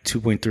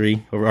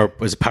 92.3, or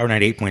is it Power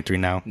 98.3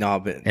 now? No,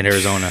 but in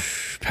Arizona.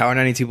 Power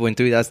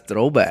 92.3, that's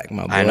throwback,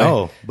 my boy. I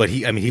know, but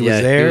he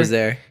was there. He was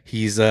there.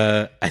 He's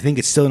I think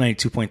it's still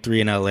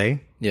 92.3 in LA.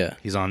 Yeah.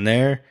 He's on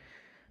there.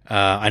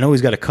 I know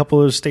he's got a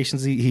couple of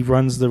stations he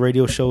runs the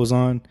radio shows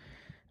on.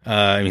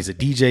 He's a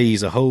DJ,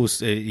 he's a host,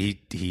 he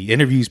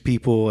interviews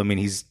people.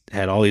 He's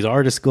had all these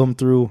artists come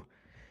through.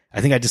 I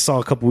think I just saw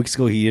a couple weeks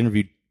ago he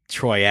interviewed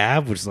Troy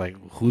Ave, which is like,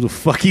 who the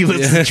fuck he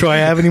listens to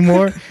Troy Ave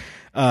anymore?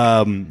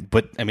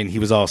 But he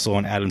was also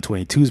on Adam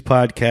 22's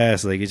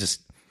podcast. Like,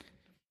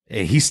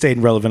 he stayed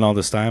relevant all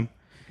this time.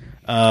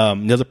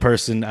 Another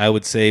person I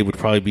would say would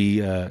probably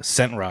be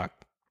Scent Rock,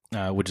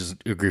 which is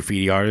a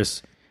graffiti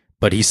artist,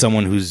 but he's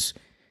someone who's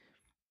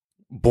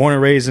born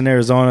and raised in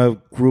Arizona,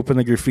 grew up in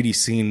the graffiti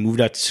scene, moved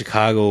out to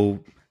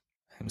Chicago,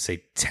 I would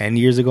say 10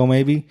 years ago,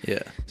 maybe. Yeah.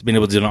 He's been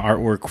able to do an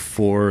artwork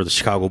for the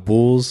Chicago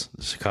Bulls,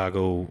 the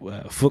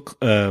Chicago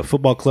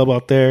football club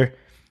out there.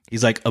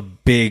 He's like a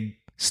big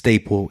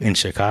staple in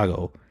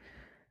Chicago.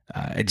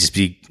 It'd just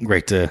be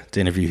great to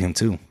interview him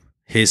too.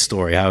 His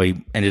story, how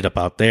he ended up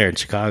out there in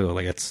Chicago.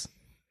 Like, it's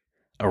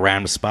a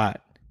random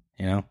spot,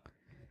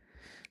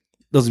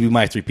 Those would be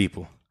my 3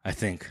 people, I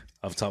think,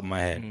 off the top of my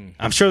head.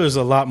 I'm sure there's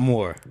a lot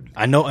more.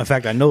 I know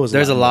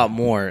there's a lot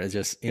more. It's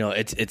just,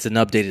 it's an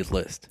updated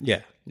list. Yeah.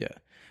 Yeah.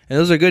 And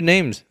those are good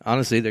names.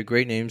 Honestly, they're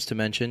great names to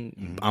mention.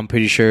 Mm-hmm. I'm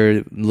pretty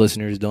sure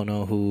listeners don't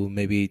know who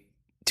maybe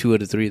 2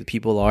 out of 3 of the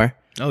people are.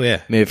 Oh,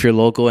 yeah. Maybe if you're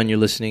local and you're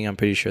listening, I'm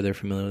pretty sure they're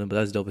familiar with them, but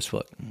that's dope as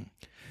fuck.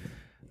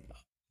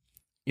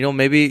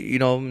 Maybe,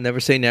 never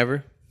say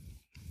never.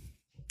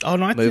 Oh,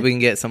 no, maybe we can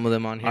get some of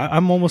them on here.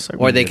 I'm almost certain.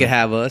 Or they could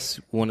have us,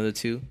 one of the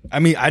 2.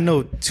 I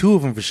know 2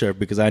 of them for sure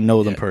because I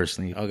know them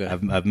personally. Okay.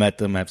 I've met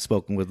them. I've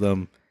spoken with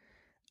them.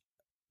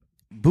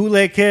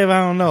 Bootleg Kev,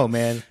 I don't know,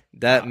 man.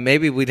 That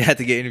maybe we'd have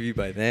to get interviewed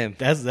by them.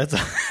 That's a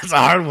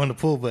hard one to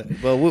pull, but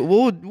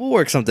we'll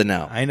work something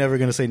out. I ain't never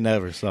gonna say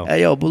never. So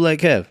hey, yo, Bootleg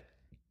Kev,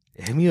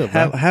 hit me up.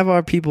 Have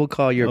our people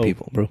call your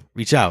people, bro.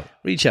 Reach out.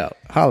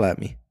 Holla at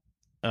me.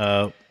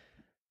 What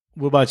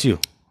about you?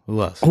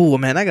 Who else? Oh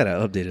man, I got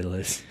an updated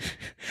list.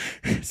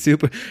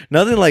 Super,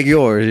 nothing like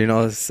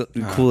yours.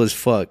 Cool as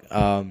fuck.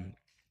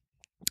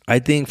 I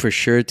think for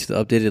sure to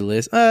the updated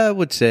list, I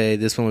would say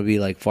this one would be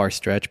like far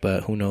stretch,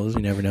 but who knows?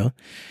 You never know.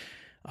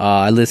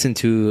 I listen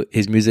to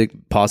his music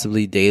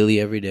possibly daily,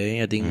 every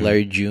day. I think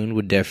Larry June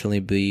would definitely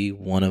be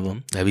one of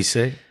them. That'd be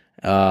sick.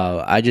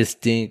 I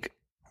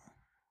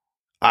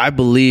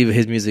believe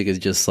his music is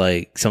just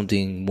like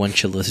something one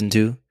should listen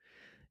to.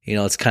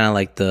 It's kind of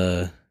like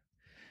the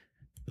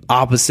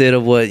opposite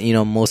of what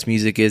most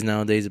music is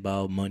nowadays,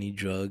 about money,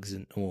 drugs,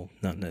 and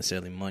not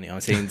necessarily money.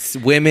 I'm saying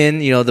women,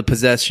 the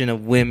possession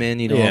of women,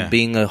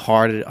 being a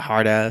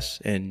hard ass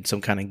and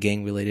some kind of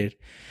gang related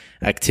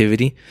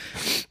activity.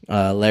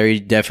 Larry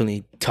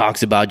definitely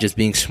talks about just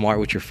being smart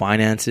with your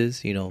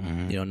finances,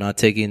 not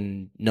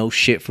taking no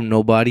shit from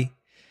nobody,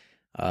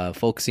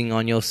 focusing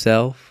on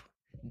yourself,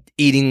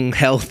 eating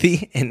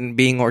healthy and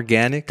being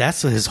organic.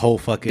 That's his whole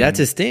fucking. That's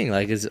his thing.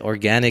 Like, it's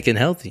organic and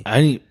healthy.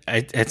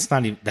 It's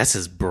not even. That's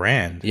his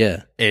brand.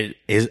 Yeah, it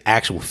is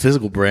actual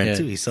physical brand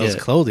too. He sells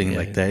clothing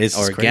like that. It's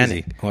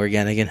organic, crazy.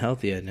 Organic and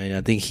healthy. And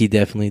I think he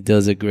definitely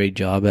does a great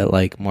job at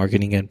like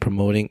marketing and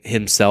promoting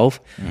himself.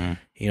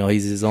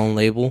 He's his own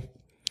label.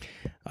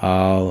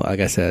 Like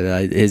I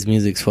said, his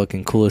music's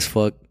fucking cool as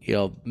fuck.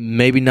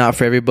 Maybe not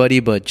for everybody,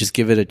 but just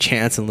give it a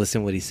chance and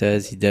listen to what he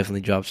says. He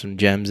definitely drops some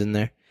gems in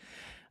there.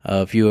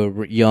 If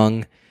you're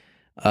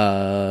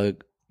a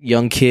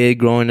young kid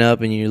growing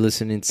up and you're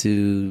listening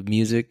to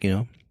music,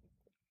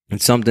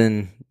 it's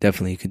something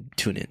definitely you could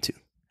tune into.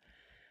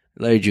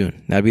 Larry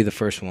June, that'd be the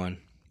first one.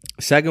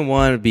 Second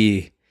one would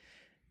be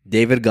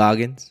David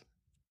Goggins.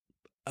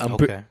 I'm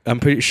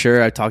pretty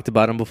sure I talked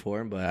about him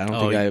before, but I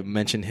don't think I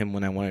mentioned him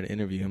when I wanted to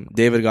interview him.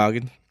 David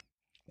Goggins,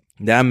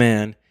 that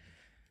man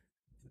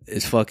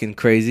is fucking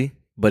crazy,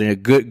 but in a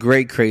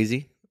great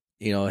crazy.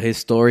 His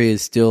story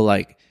is still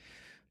like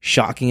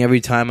shocking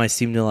every time I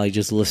seem to like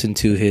just listen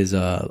to his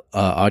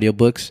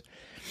audiobooks.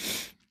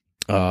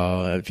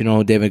 If you know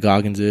who David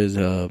Goggins is,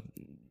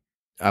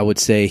 I would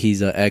say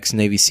he's an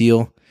ex-Navy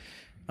SEAL,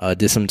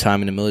 did some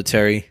time in the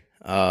military,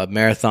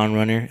 ex-marathon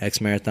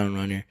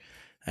runner,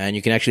 and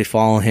you can actually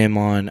follow him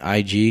on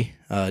IG,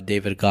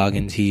 David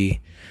Goggins.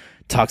 He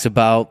talks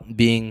about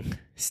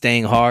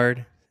staying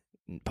hard,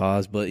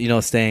 pause, but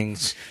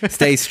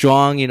stay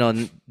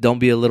strong, don't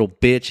be a little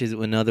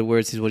bitch, in other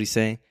words, is what he's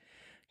saying.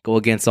 Go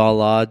against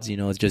all odds.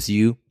 It's just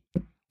you.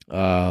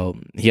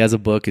 He has a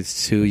book.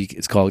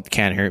 It's called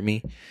Can't Hurt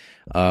Me.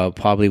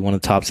 Probably one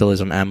of the top sellers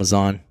on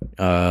Amazon.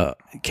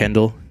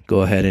 Kindle.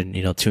 Go ahead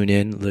and tune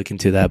in, look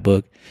into that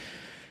book.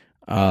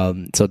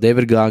 So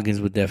David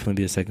Goggins would definitely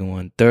be the second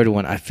one. Third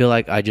one, I feel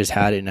like I just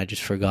had it and I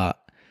just forgot,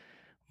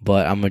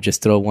 but I'm gonna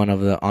just throw one of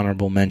the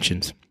honorable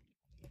mentions.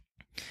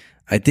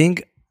 I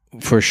think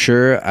for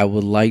sure I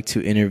would like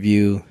to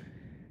interview.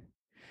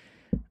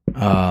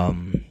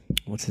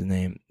 What's his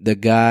name? The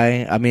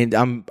guy. I mean,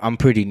 I'm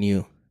pretty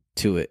new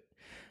to it,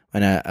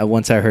 and I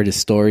once I heard his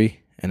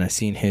story and I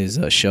seen his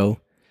show.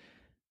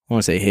 I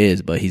want to say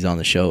his, but he's on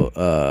the show.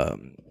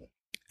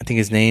 I think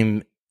his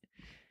name.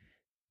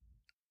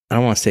 I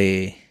don't want to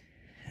say.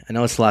 I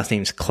know his last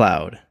name's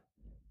Cloud.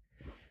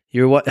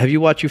 Have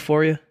you watched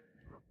Euphoria?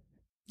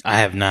 I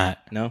have not.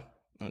 No.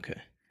 Okay.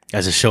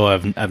 As a show,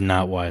 I've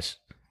not watched.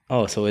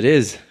 Oh, so it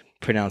is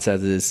pronounced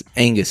as this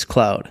Angus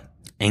Cloud.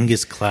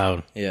 Angus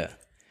Cloud. Yeah.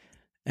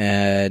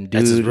 And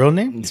dude, that's his real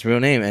name? His real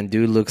name. And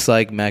dude looks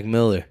like Mac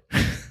Miller.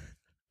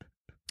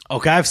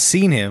 Okay, I've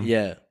seen him.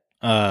 Yeah.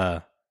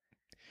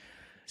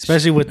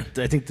 Especially with,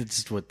 I think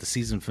that's what the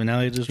season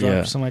finale just dropped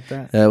or something like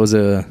that. That was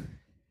a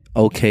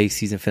okay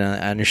season finale.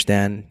 I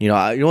understand. You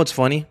know what's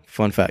funny?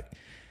 Fun fact.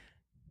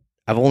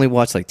 I've only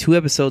watched like 2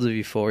 episodes of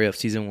Euphoria of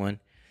season 1.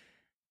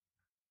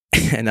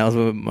 And that was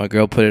when my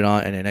girl put it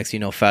on. And then next,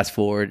 fast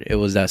forward, it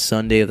was that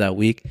Sunday of that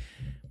week.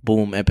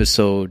 Boom,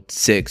 episode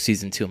 6,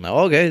 season 2. I'm like,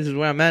 okay, this is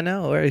where I'm at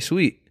now. All right,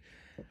 sweet.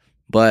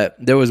 But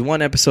there was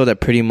one episode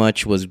that pretty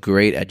much was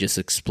great at just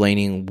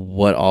explaining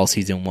what all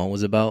season 1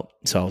 was about.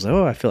 So I was like,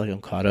 I feel like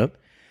I'm caught up.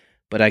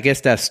 But I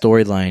guess that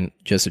storyline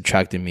just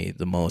attracted me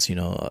the most,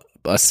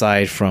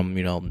 aside from,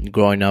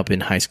 growing up in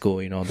high school,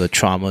 the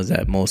traumas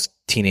that most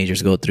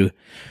teenagers go through.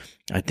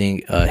 I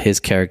think his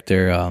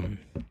character,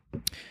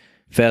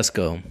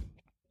 Fesco,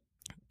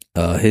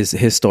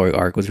 his story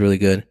arc was really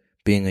good.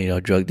 Being a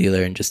drug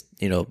dealer and just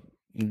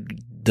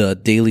the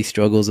daily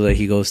struggles that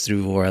he goes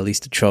through, or at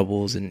least the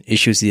troubles and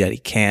issues that he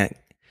can't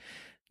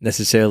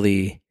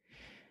necessarily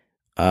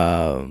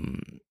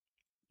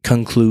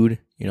conclude.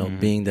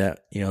 Being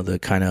that the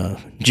kind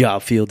of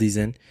job field he's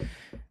in,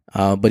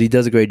 but he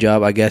does a great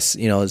job. I guess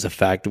it's a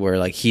fact where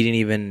like he didn't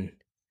even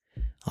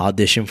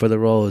audition for the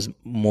role. It was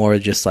more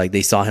just like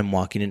they saw him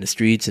walking in the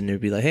streets and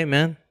they'd be like, "Hey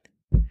man,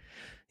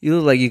 you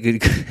look like you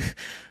could."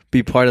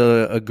 Be part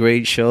of a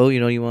great show,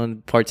 you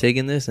want to partake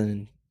in this,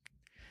 and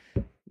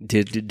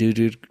the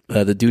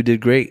dude did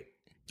great.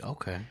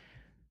 Okay.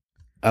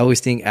 I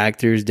always think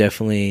actors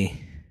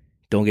definitely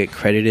don't get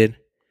credited,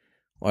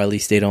 or at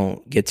least they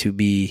don't get to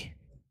be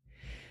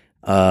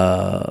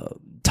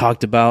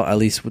talked about, at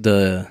least with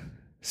the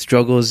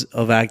struggles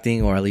of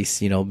acting, or at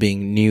least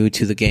being new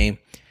to the game.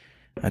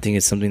 I think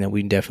it's something that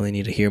we definitely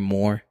need to hear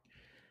more.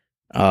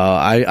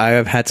 I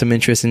have had some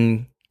interest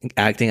in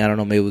acting. I don't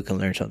know, maybe we can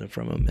learn something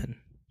from him, and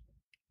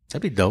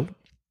that'd be dope.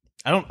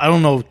 I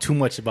don't know too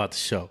much about the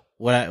show.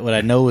 What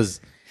I know is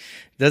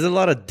there's a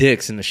lot of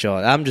dicks in the show.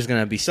 I'm just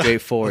gonna be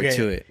straightforward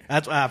to it.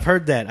 I've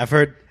heard that.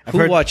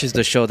 Who watches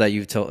the show that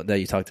you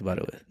talked about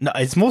it with? No,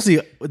 it's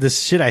mostly the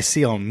shit I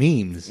see on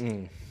memes.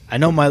 I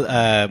know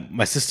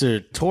my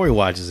sister Tori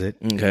watches it.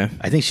 Okay.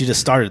 I think she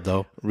just started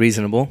though.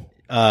 Reasonable.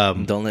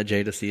 Don't let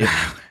Jada see it.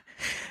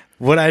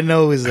 What I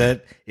know is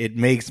that it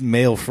makes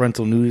male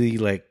frontal nudity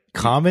like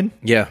common.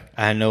 Yeah.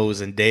 I know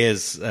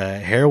Zendaya's a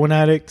heroin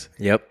addict.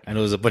 Yep. I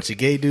know there's a bunch of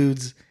gay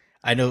dudes.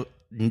 I know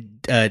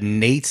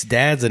Nate's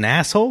dad's an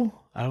asshole.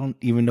 I don't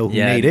even know who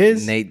Nate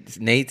is.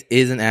 Nate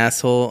is an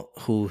asshole.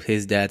 Who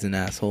his dad's an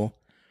asshole.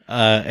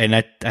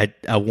 And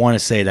I want to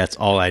say that's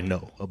all I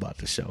know about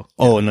the show.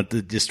 Oh, and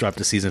it just dropped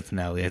the season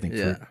finale. I think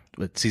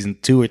for season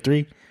 2 or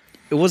 3.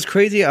 It was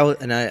crazy.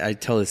 I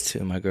tell this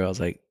to my girl. I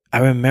was like, I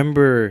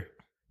remember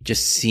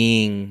just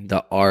seeing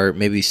the art,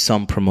 maybe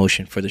some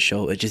promotion for the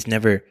show. It just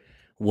never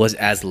was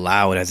as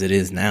loud as it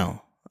is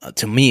now,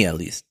 to me at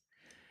least.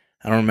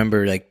 I don't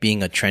remember like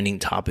being a trending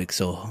topic.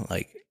 So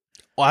like,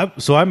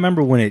 so I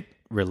remember when it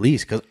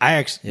released because I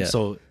actually.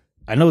 So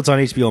I know it's on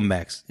HBO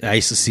Max. I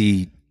used to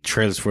see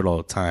trailers for it all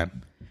the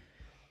time,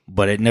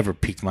 but it never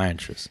piqued my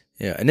interest.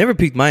 Yeah, it never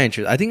piqued my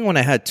interest. I think when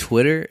I had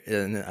Twitter,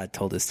 and I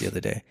told this the other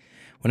day,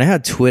 when I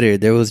had Twitter,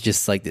 there was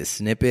just like this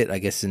snippet. I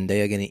guess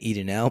Zendaya getting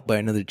eaten out by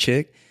another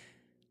chick.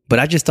 But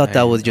I just thought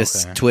that was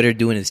just Twitter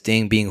doing its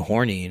thing, being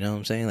horny. You know what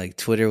I'm saying? Like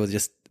Twitter was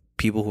just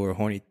people who are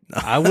horny.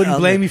 I wouldn't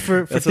blame you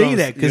for thinking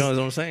that because you know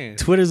what I'm saying.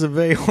 Twitter's a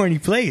very horny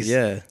place.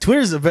 Yeah,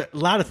 Twitter's a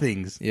lot of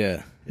things.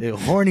 Yeah,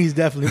 horny is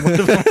definitely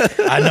one of them.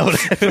 I know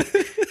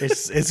that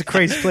it's a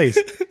crazy place.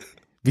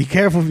 Be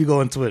careful if you go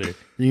on Twitter.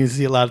 You can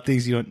see a lot of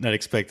things you don't not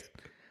expect.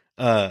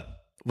 But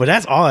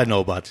that's all I know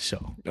about the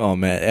show. Oh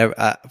man,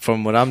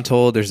 from what I'm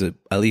told, there's at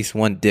least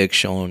one dick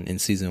shown in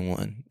season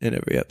 1 in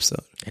every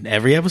episode. In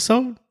every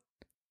episode?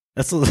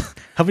 That's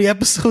how many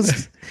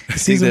episodes?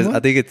 Season 1? I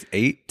think it's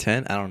 8,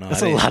 10. I don't know.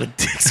 That's a lot of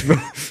dicks, bro.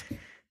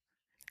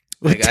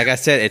 like I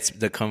said, it's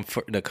the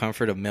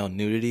comfort of male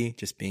nudity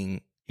just being.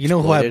 You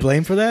know who I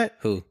blame for that?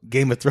 Who?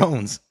 Game of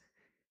Thrones.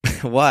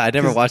 Why? I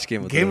never watched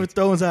Game of Thrones. Game of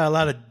Thrones had a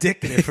lot of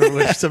dick in it for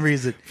some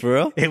reason. For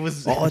real? It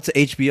was. Oh, it's an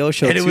HBO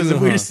show. And too, it was the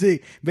weirdest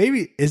thing.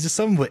 Maybe it's just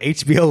something with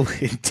HBO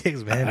and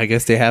dicks, man. I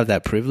guess they have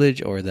that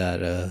privilege or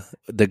that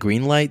the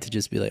green light to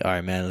just be like, all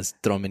right, man, let's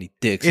throw many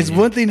dicks. It's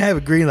one thing to have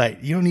a green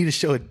light. You don't need to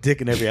show a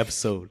dick in every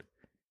episode.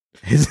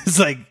 It's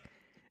like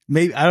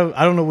maybe I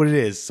don't know what it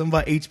is. Something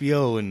about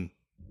HBO and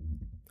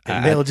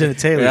male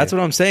genitalia. That's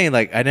what I'm saying.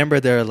 Like I remember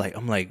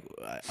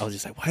I was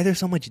just like, why are there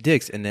so much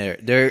dicks? And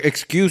their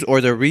excuse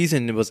or their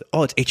reason was,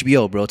 oh, it's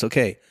HBO, bro. It's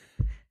okay.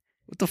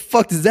 What the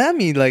fuck does that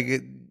mean?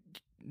 Like,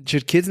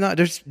 should kids not?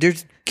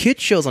 There's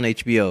kid shows on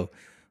HBO.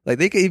 Like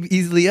they could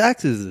easily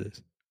access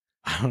this.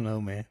 I don't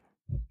know, man.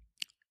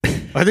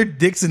 Are there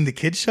dicks in the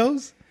kid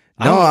shows?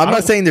 No, I'm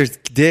not saying there's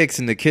dicks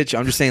in the kid show.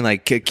 I'm just saying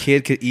like a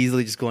kid could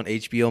easily just go on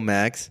HBO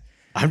Max.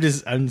 I'm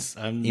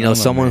you know,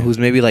 someone who's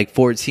maybe like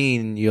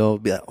 14, you'll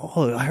be like,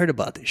 oh, I heard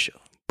about this show.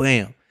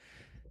 Bam.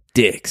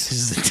 Dicks.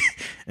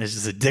 It's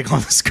just a dick on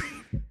the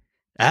screen.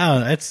 I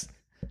don't know. That's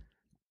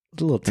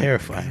a little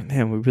terrifying.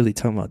 Man, we're really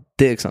talking about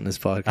dicks on this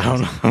podcast. I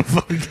don't know.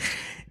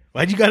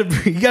 Why'd you gotta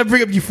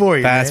bring up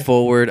Euphoria? Fast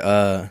forward.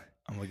 I'm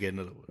gonna get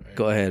another one. Right?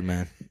 Go ahead,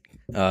 man.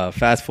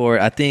 Fast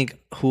forward. I think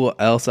who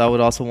else I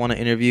would also want to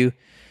interview.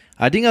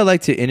 I think I'd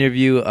like to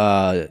interview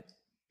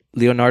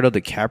Leonardo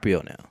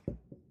DiCaprio now.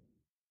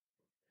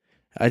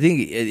 I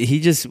think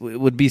he just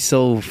would be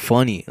so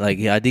funny. Like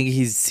I think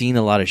he's seen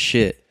a lot of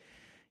shit.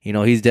 You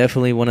know, he's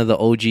definitely one of the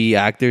OG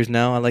actors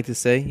now, I like to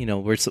say. You know,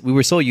 we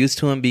were so used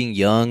to him being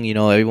young, you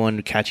know,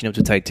 everyone catching up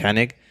to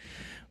Titanic.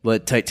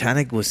 But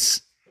Titanic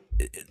was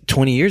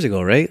 20 years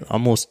ago, right?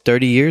 Almost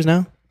 30 years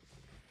now?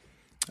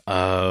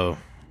 I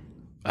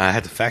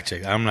had to fact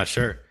check. I'm not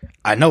sure.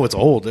 I know it's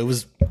old. It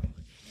was,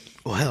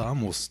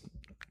 almost.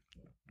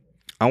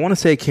 I want to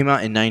say it came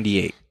out in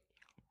 98,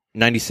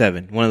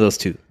 97, one of those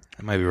two.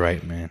 I might be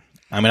right, man.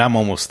 I mean, I'm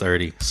almost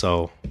 30,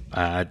 so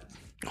oh,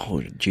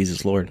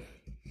 Jesus Lord.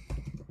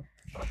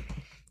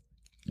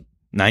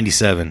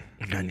 97.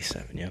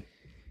 97, yep.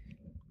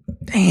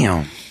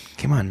 Damn.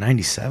 Came out in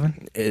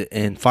 97?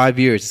 In 5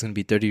 years, it's going to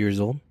be 30 years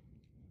old.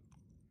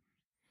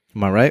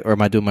 Am I right? Or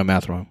am I doing my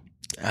math wrong?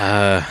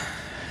 I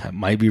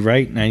might be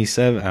right.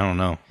 97? I don't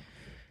know.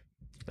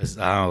 It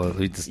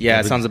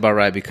sounds about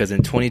right because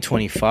in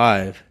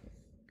 2025,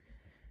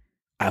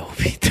 I will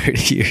be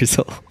 30 years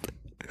old.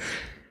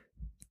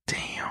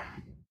 Damn.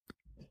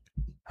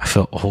 I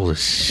feel old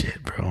as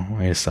shit, bro. I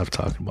gotta stop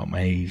talking about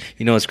my age.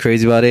 You know what's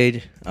crazy about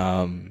age?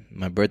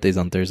 My birthday's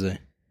on Thursday.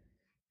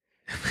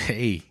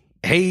 Hey.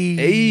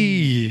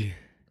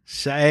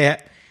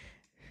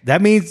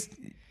 That means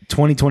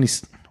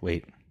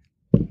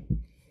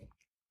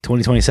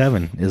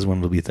 2027 is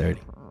when we'll be 30.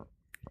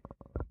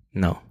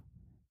 No.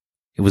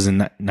 It was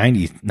in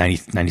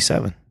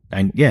 97.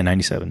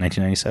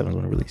 1997 is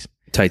when it released.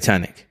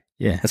 Titanic.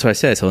 Yeah. That's what I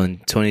said. So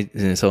in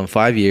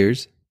 5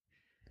 years,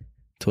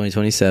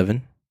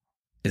 2027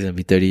 is going to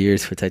be 30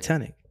 years for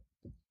Titanic.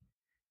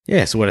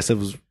 Yeah, so what I said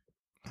was,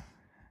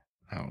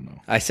 I don't know.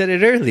 I said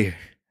it earlier.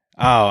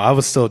 Oh, I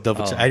was still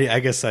double check. I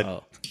guess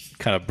I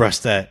kind of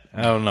brushed that.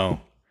 I don't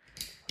know,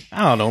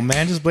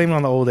 man. Just blame it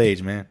on the old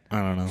age, man.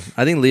 I don't know.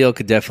 I think Leo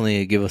could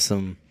definitely give us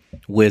some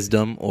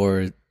wisdom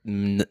or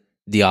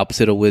the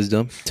opposite of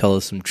wisdom. Tell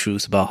us some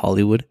truths about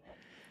Hollywood.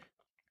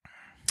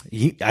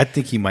 I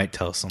think he might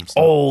tell some stuff.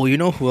 Oh, you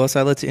know who else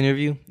I'd like to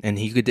interview? And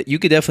you could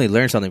definitely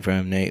learn something from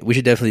him, Nate. We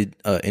should definitely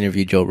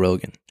interview Joe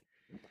Rogan.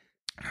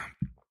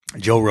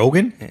 Joe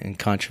Rogan? And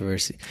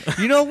controversy.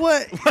 You know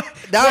what?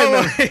 Now I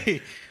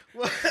remember.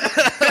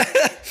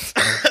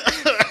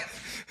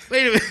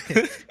 Wait a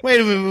minute. Wait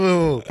a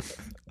minute.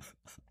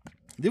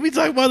 Did we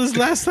talk about this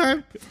last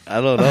time? I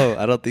don't know.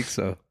 I don't think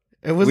so.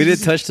 We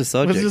didn't touch the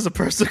subject. Was this a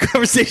personal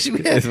conversation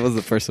we had? It was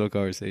a personal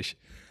conversation.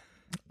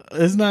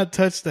 Let's not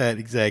touch that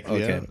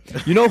exactly. Okay.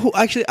 You know who?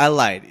 Actually, I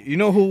lied. You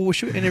know who we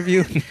should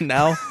interview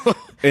now?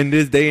 In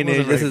this day and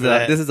age, this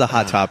is a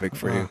hot topic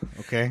for you.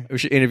 Okay. We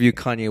should interview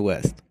Kanye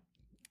West.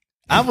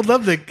 I would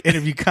love to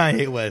interview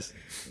Kanye West.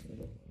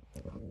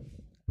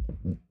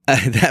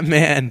 That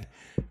man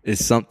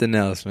is something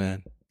else,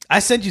 man. I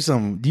sent you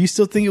some. Do you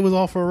still think it was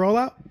all for a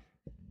rollout?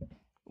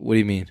 What do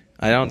you mean?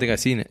 I don't think I've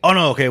seen it. Oh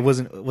no, okay. It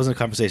wasn't a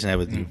conversation I had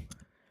with you.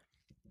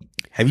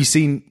 Have you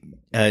seen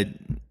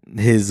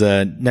his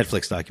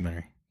Netflix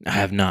documentary? I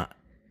have not.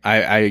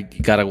 I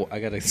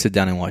gotta sit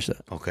down and watch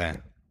that. Okay.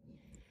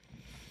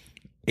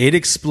 It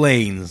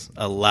explains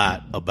a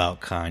lot about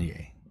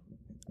Kanye.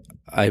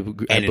 I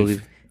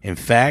believe. In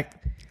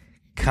fact,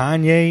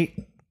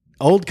 Kanye,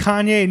 old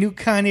Kanye, new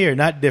Kanye are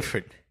not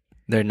different.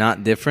 They're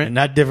not different?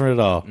 They're not different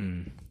at all.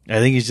 I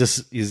think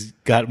he's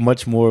got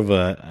much more of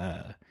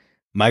a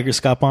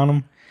microscope on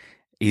him.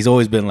 He's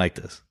always been like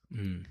this.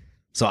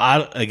 So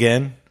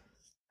I'm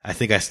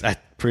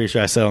pretty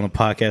sure I said on the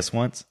podcast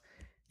once.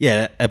 Yeah,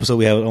 that episode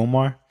we had with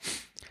Omar.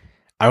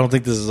 I don't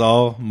think this is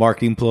all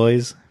marketing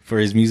ploys for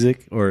his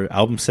music or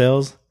album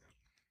sales.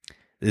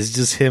 This is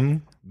just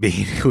him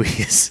being who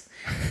he is.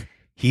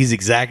 He's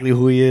exactly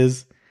who he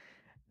is.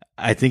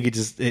 I think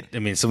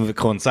some of it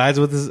coincides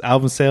with his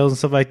album sales and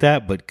stuff like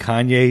that, but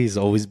Kanye has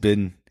always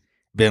been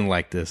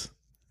like this.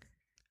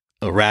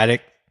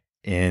 Erratic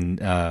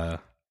and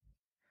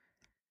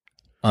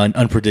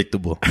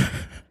unpredictable.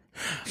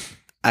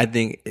 I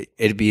think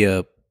it'd be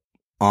a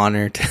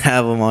honor to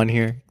have him on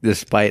here,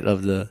 despite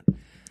of the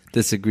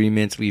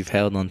disagreements we've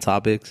held on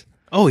topics.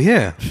 Oh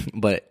yeah,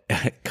 but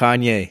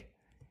Kanye,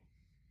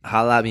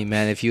 holla at me,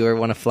 man. If you ever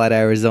want to fly to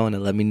Arizona,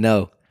 let me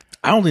know.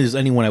 I don't think there's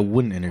anyone I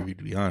wouldn't interview,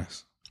 to be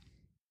honest.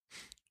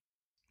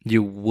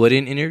 You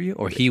wouldn't interview,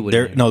 or he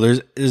would? No,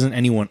 there isn't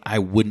anyone I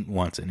wouldn't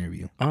want to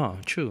interview. Oh,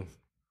 true.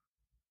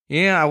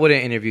 Yeah, I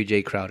wouldn't interview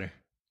Jay Crowder.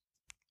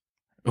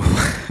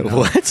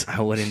 What?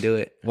 I wouldn't do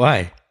it.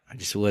 Why? I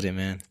just wouldn't,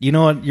 man. You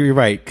know what? You're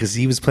right, because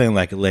he was playing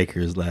like a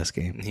Lakers last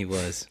game. He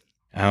was.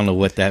 I don't know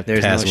what that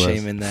There's pass no was.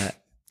 shame in that.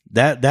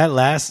 That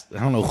last, I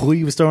don't know who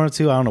he was throwing it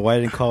to. I don't know why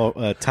he didn't call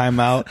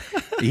timeout.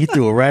 He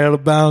threw it right out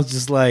of bounds,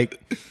 just like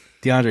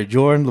DeAndre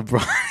Jordan,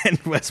 LeBron, and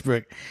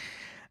Westbrook.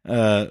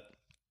 But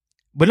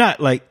not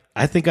like,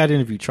 I think I'd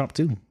interview Trump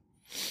too.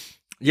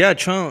 Yeah,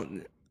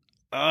 Trump.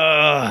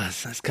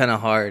 That's kind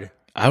of hard.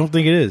 I don't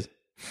think it is.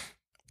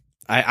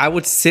 I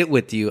would sit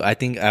with you. I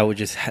think I would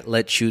just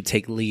let you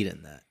take lead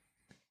in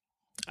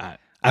that.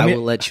 I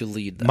will let you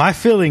lead that. My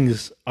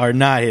feelings are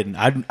not hidden.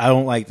 I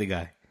don't like the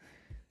guy.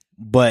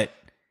 But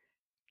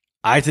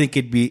I think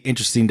it'd be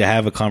interesting to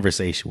have a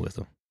conversation with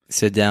him.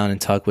 Sit down and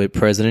talk with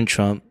President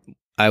Trump.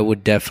 I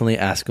would definitely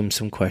ask him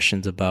some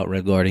questions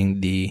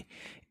regarding the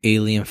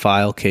alien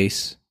file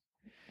case.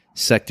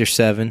 Sector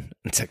 7.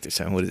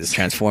 What is this?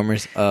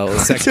 Transformers.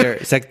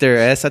 Sector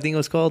S, I think it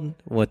was called.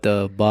 With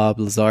the Bob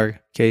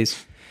Lazar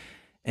case.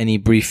 Any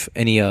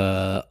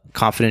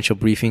confidential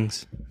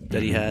briefings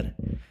that he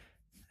had.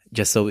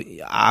 Just so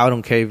I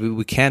don't care if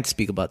we can't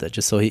speak about that.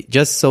 Just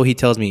so he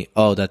tells me,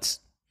 oh, that's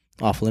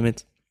off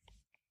limits.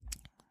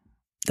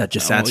 That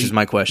just answers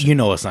my question. You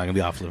know it's not gonna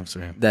be off limits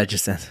for him. That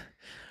just answers.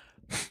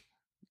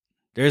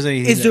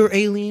 Is there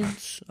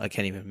aliens? I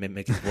can't even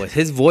mimic his voice.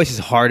 His voice is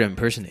hard to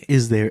impersonate.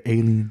 Is there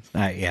aliens?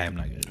 Yeah, I'm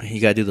not good. You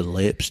gotta do the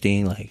lips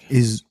thing. Like,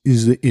 is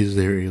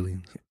there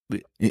aliens?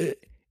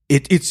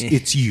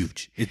 It's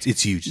huge.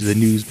 It's huge. The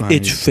news behind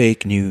it's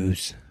fake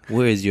news.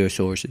 Where is your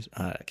sources?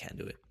 I can't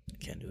do it.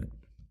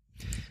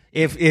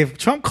 If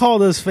Trump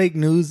called us fake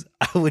news,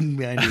 I wouldn't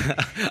be angry.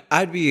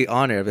 I'd be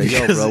honored. Like,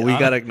 yo, bro, we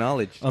gotta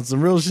acknowledge on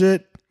some real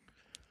shit.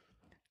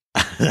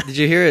 Did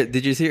you hear it?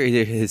 Did you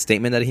hear his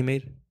statement that he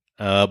made?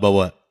 About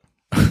what?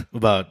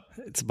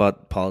 It's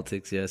about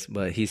politics, yes.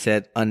 But he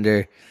said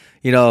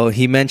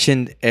he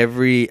mentioned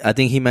I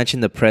think he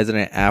mentioned the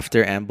president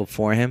after and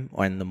before him,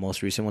 or in the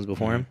most recent ones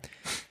before him.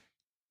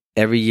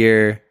 Every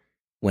year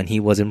when he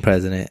wasn't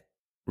president,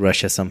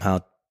 Russia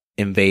somehow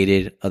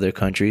invaded other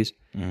countries.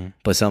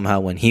 But somehow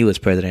when he was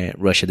president,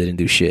 Russia didn't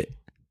do shit.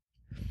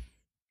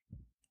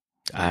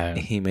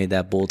 He made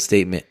that bold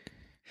statement.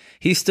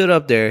 He stood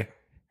up there.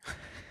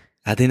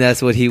 I think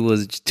that's what he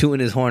was tooting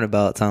his horn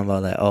about, talking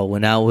about that. Oh,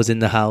 when I was in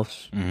the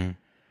house,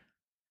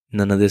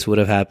 none of this would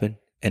have happened,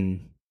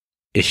 and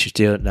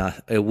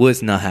it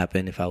was not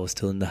happen if I was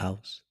still in the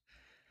house.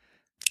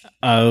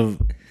 When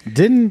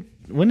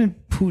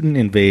did Putin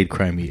invade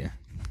Crimea?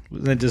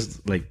 Wasn't that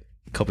just like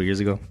a couple years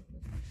ago?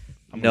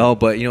 No,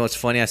 but you know what's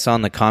funny? I saw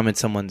in the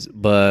comments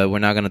but we're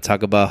not going to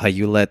talk about how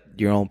you let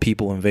your own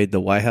people invade the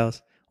White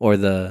House or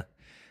not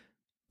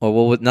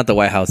the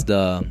White House,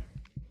 that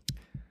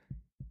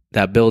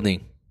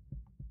building.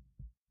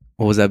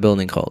 What was that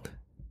building called?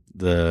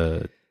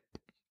 The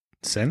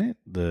Senate?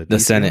 The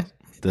Senate.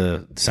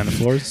 The Senate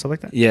floors, stuff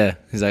like that? Yeah.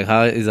 He's like,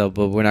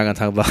 but we're not going to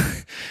talk about.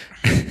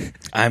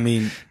 I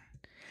mean,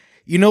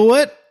 you know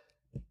what?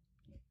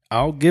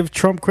 I'll give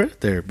Trump credit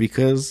there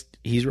because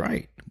he's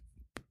right.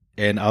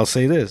 And I'll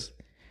say this.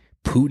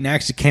 Putin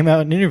actually came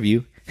out in an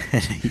interview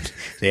and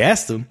they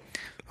asked him,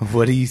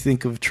 what do you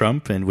think of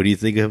Trump and what do you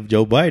think of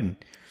Joe Biden?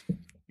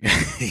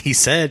 He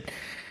said,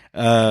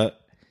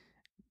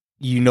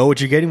 you know what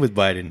you're getting with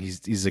Biden.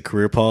 He's a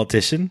career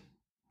politician.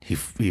 He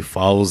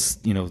follows,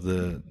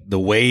 the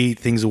way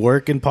things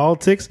work in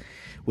politics.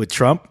 With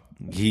Trump,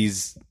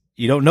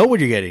 you don't know what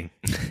you're getting.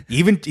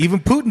 Even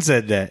Putin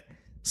said that.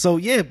 So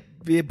yeah,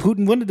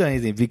 Putin wouldn't have done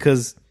anything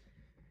because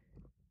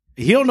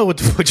he don't know what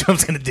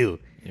Trump's gonna do.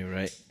 You're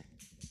right.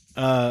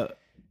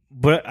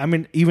 But I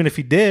mean, even if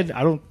he did,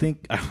 I don't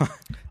think.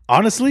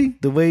 Honestly,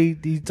 the way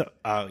he talk,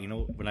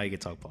 when I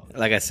get talk politics.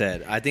 Like I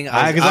said, I think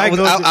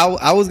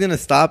I was gonna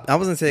stop. I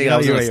wasn't saying I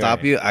was gonna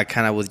stop you. I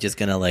kind of was just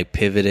gonna like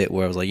pivot it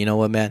where I was like, you know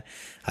what, man?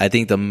 I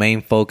think the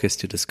main focus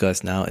to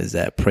discuss now is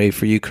that pray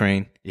for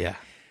Ukraine. Yeah.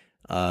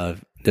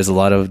 There's a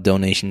lot of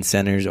donation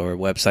centers or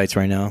websites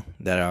right now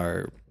that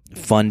are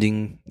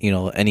funding,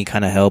 any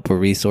kind of help or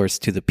resource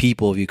to the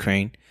people of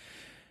Ukraine.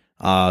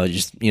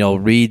 Just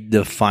read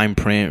the fine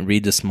print,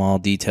 read the small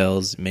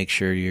details, make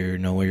sure you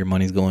know where your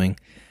money's going.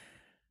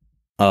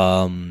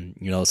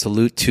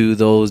 Salute to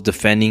those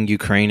defending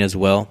Ukraine as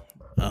well.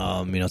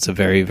 It's a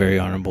very, very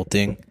honorable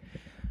thing.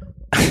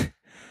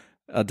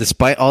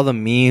 Despite all the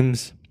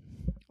memes,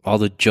 all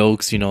the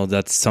jokes,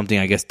 that's something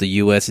I guess the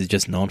U.S. is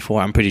just known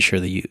for. I'm pretty sure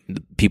the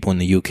people in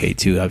the UK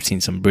too. I've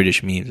seen some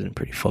British memes and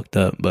pretty fucked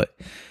up, but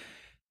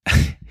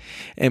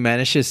hey man,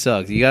 it shit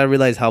sucks. You gotta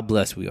realize how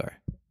blessed we are.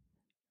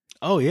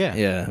 Oh yeah.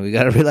 Yeah, we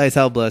gotta realize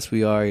how blessed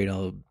we are.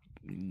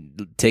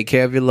 Take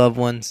care of your loved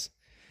ones.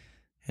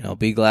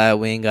 Be glad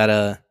we ain't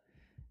gotta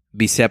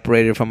be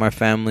separated from our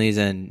families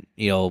and,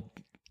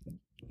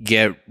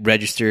 get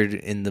registered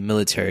in the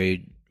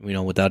military,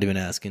 without even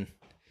asking.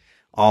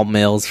 All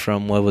males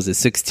from,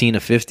 16 to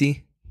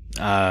 50?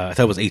 I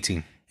thought it was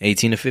 18.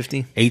 18 to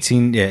 50?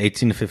 18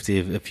 to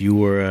 50. If you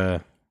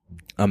were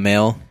a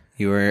male,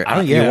 you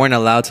weren't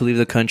allowed to leave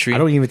the country. I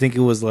don't even think it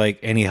was like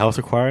any health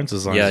requirements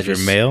as long as you're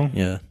male.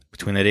 Yeah.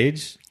 Between that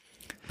age,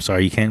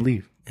 sorry, you can't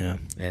leave. Yeah.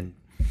 And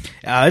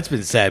it's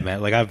been sad,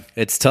 man. Like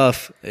it's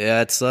tough.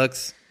 Yeah, it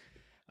sucks.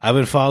 I've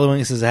been following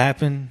this has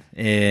happened,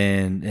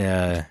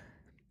 and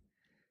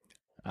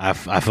I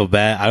feel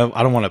bad.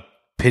 I don't want to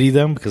pity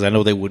them because I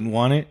know they wouldn't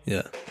want it.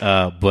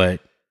 Yeah.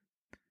 But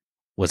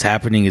what's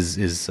happening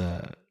is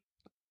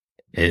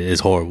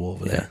horrible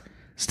over there.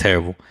 It's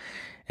terrible,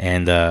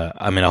 and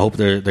I hope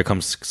there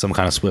comes some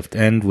kind of swift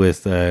end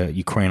with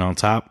Ukraine on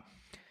top.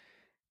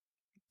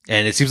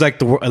 And it seems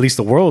like at least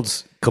the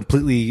world's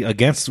completely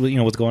against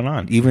what's going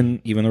on. Even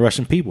the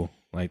Russian people,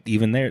 like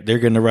even they're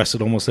getting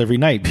arrested almost every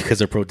night because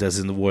they're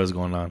protesting the war is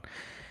going on.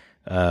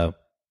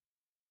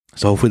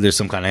 So hopefully there's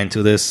some kind of end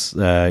to this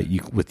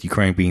with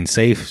Ukraine being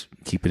safe,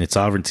 keeping its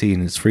sovereignty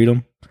and its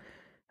freedom.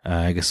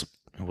 I guess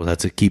we'll have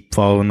to keep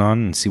following on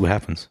and see what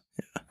happens.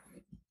 Yeah.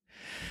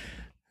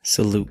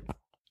 Salute.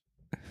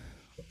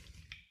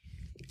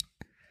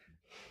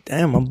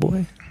 Damn, my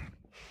boy.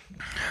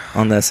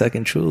 On that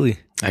second truly.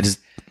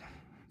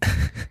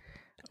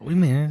 What do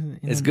you mean?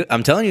 It's good.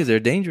 I'm telling you, they're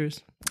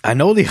dangerous. I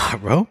know they are,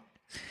 bro.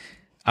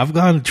 I've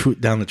gone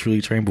down the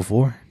Truly train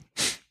before.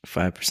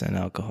 5%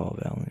 alcohol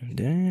value.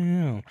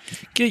 Damn.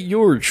 Get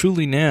your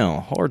Truly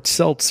now. Hard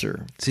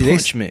seltzer. See,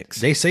 punch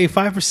mix. They say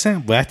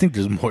 5%, but I think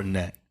there's more than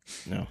that.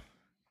 No.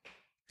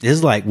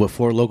 It's like what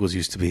Four Locos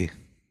used to be.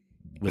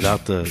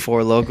 Without the...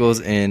 Four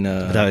Locos and...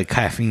 without the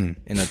caffeine.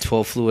 In a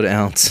 12 fluid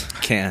ounce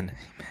can.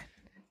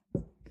 I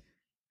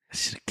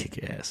should have kicked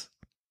your ass.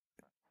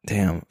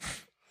 Damn.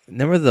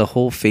 Remember the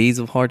whole phase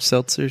of hard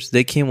seltzers?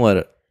 They came,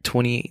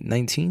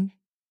 2019?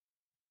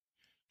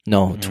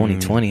 No,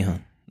 2020, huh?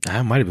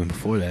 I might have been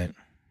before that.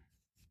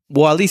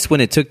 Well, at least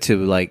when it took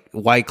to, like,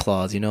 White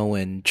Claws,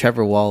 when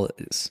Trevor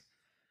Wallace...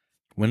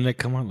 When did that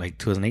come out? Like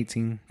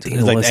 2018? I think it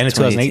was like the end of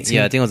 2018?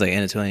 Yeah, I think it was like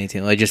end of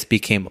 2018. It just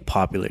became a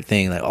popular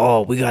thing. Like,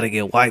 oh, we got to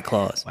get White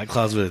Claws. White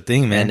Claws were a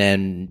thing, man. And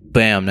then,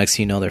 bam, next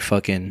thing you know, they're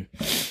fucking...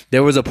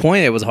 There was a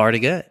point it was hard to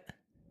get.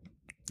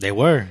 They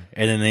were.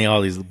 And then they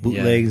all these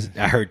bootlegs.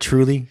 Yeah. I heard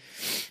Truly.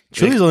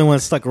 Truly's the only one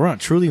that stuck around.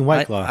 Truly and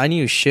White Claw. I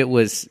knew shit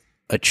was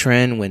a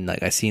trend when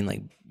I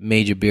seen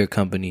major beer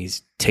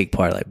companies take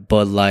part, like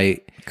Bud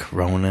Light,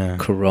 Corona.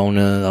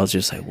 I was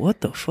just like, what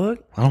the fuck?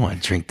 I don't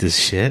want to drink this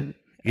shit.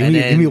 Give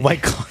me a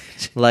White Claw.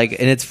 And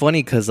it's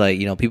funny because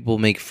people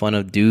make fun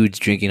of dudes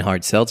drinking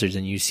hard seltzers,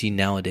 and you see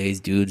nowadays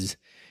dudes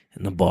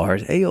in the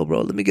bars, hey yo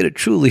bro, let me get a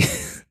Truly.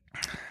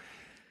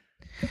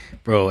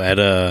 Bro,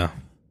 at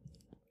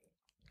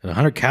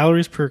 100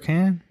 calories per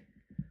can.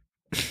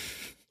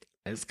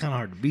 It's kind of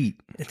hard to beat.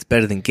 It's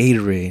better than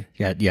Gatorade.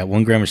 Yeah,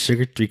 1 gram of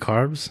sugar, 3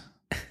 carbs.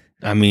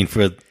 I mean,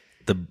 for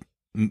the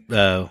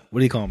what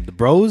do you call them? The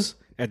bros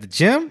at the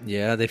gym.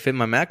 Yeah, they fit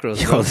my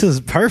macros. Yo, Bro. this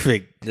is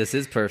perfect. This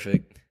is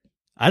perfect.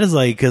 I just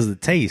like it because of the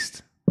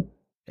taste.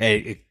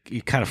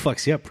 It kind of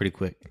fucks you up pretty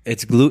quick.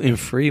 It's gluten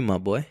free, my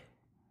boy.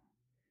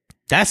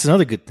 That's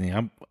another good thing.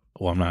 I'm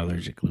not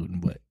allergic to gluten,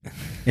 but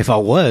if I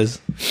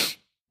was, this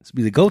would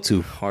be the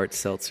go-to. Hard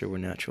seltzer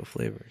with natural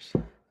flavors.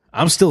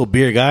 I'm still a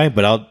beer guy,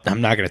 but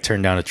I'm not going to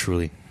turn down a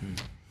Truly.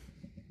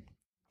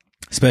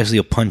 Especially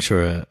a punch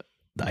or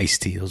the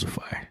iced tea. Those are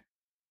fire.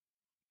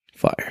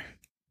 Fire.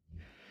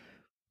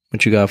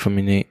 What you got for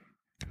me, Nate?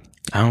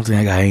 I don't think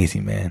I got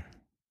anything, man.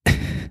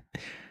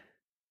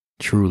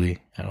 Truly.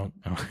 I don't.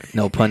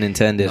 No pun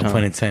intended. No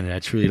pun intended. I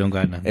truly don't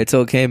got nothing. It's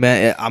okay,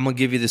 man. I'm going to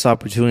give you this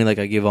opportunity like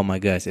I give all my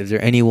guys. Is there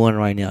anyone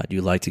right now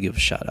you'd like to give a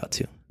shout out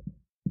to?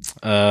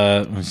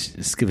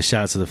 Let's give a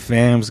shout out to the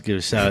fams. Give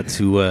a shout out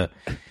to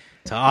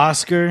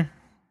Oscar,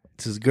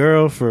 to his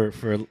girl for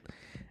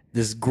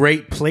this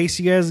great place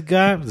you guys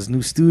got, this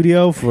new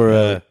studio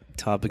for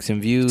Topics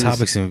and Views.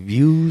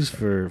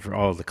 For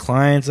all the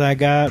clients I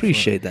got.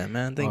 Appreciate that,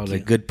 man. Thank you. All the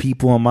good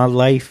people in my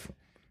life.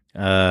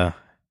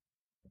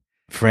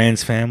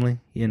 Friends, family,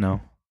 you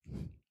know.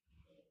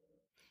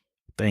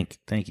 Thank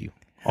you.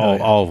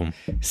 All of them.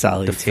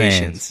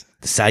 Salutations.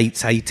 The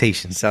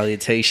salutations.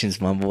 Salutations,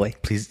 my boy.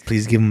 Please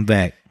give them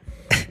back.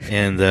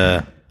 And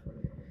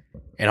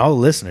all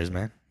the listeners,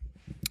 man.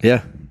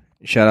 Yeah.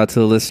 Shout out to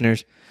the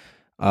listeners.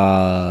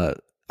 I'm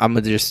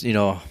gonna just,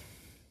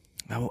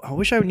 I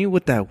wish I knew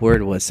what that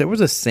word was. There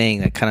was a saying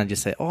that kind of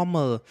just said, "Oh, I'm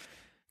a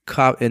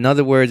cop." In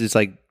other words, it's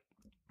like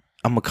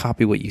I'm gonna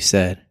copy what you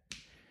said.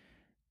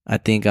 I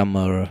think I don't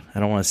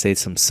want to say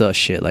some sus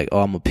shit like,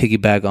 "Oh, I'm gonna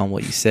piggyback on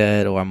what you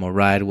said," or I'm gonna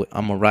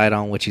ride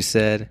on what you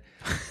said.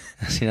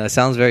 It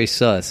sounds very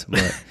sus,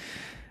 but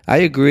I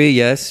agree.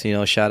 Yes,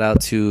 shout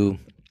out to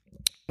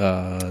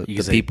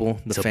the people,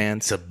 the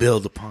fans, to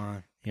build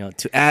upon.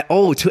 To add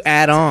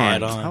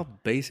on. How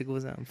basic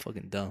was that? I'm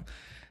fucking dumb.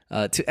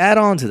 To add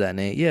on to that,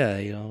 Nate.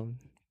 Yeah,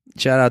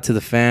 shout out to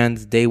the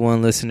fans, day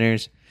one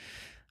listeners.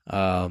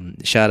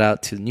 Shout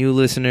out to new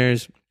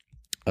listeners.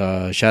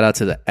 Shout out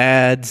to the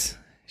ads.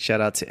 Shout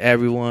out to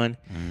everyone.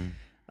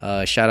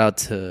 Mm-hmm. Shout out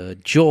to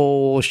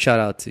Joel. Shout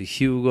out to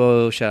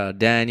Hugo. Shout out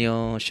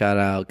Daniel. Shout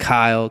out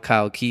Kyle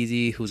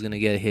Kesey, who's gonna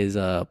get his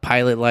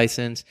pilot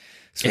license.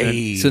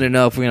 Soon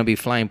enough, we're gonna be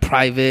flying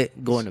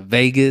private, going to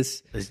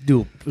Vegas. Let's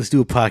do a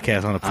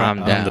podcast on the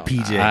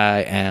PJ.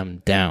 I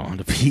am down on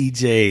the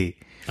PJ.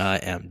 I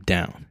am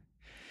down.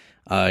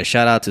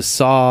 Shout out to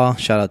Saul.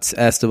 Shout out to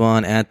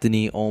Esteban,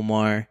 Anthony,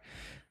 Omar.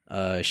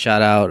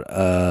 Shout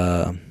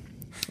out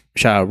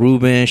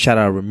Ruben. Shout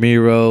out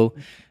Ramiro.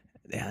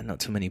 Yeah, I know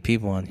too many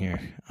people on here.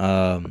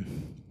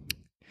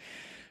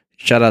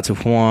 Shout out to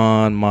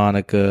Juan,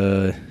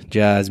 Monica,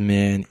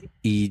 Jasmine,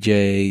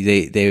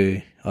 EJ.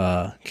 They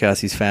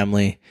Cassie's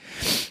family.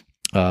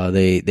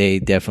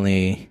 They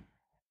definitely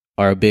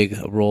are a big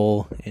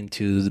role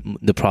into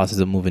the process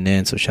of moving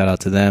in. So shout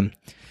out to them.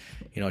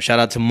 Shout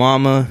out to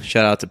Mama.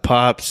 Shout out to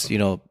Pops.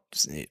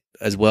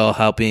 As well,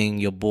 helping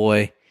your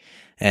boy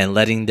and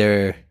letting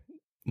their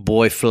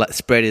boy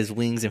spread his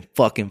wings and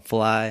fucking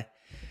fly.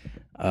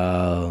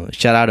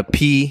 Shout out to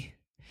P.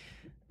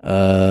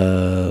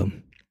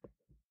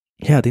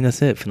 Yeah, I think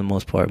that's it for the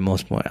most part.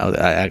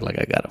 I act like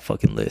I got a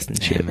fucking list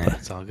and shit. Man,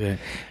 it's all good.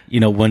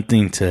 One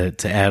thing to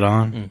add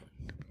on.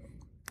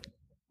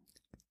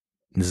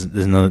 There's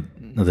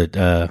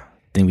another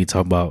thing we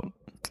talk about.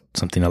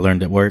 Something I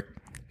learned at work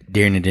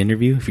during an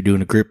interview. If you're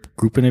doing a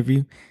group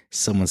interview,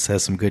 someone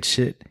says some good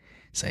shit.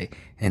 Say,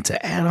 and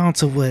to add on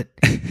to what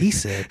he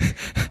said,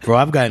 bro,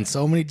 I've gotten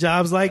so many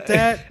jobs like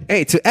that.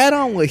 Hey, to add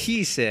on what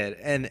he said,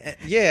 and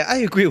yeah, I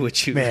agree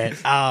with you, man.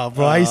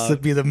 Bro, I used to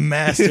be the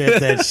master at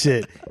that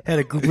shit. Had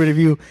a group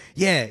interview.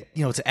 Yeah,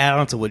 to add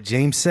on to what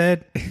James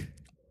said,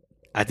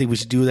 I think we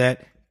should do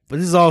that. But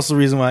this is also the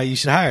reason why you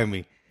should hire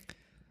me.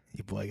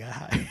 Your boy got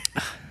hired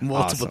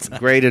multiple times.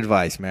 Great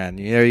advice, man.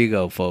 There you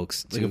go,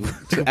 folks.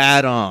 To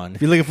add on.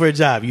 If you're looking for a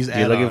job, use add on.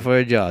 If you're looking for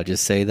a job,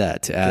 just say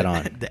that, to add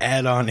on. The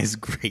add on is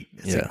great.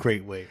 It's a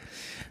great way.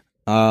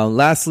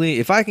 Lastly,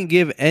 if I can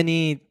give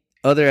any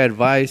other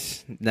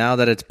advice, now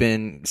that it's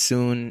been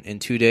soon in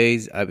 2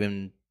 days, I've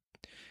been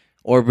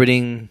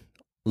orbiting,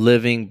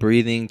 living,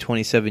 breathing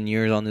 27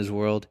 years on this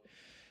world.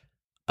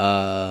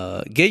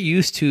 Get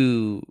used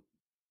to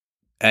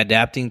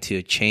adapting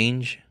to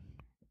change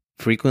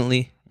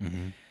frequently.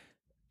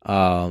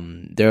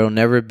 Mm-hmm. There'll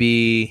never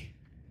be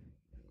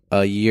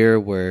a year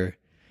where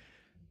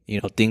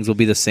things will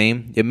be the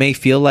same. It may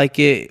feel like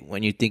it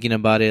when you're thinking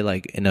about it,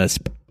 like in a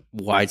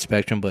wide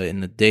spectrum, but in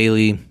the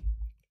daily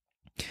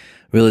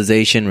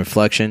realization,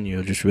 reflection,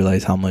 you'll just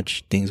realize how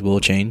much things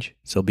will change.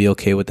 So be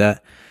okay with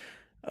that.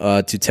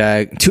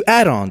 To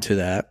add on to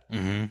that.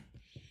 Mm-hmm.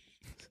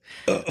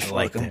 I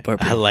like that.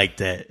 I like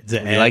that.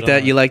 You like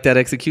that? You like that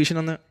execution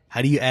on that?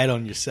 How do you add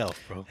on yourself,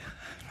 bro?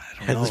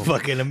 That's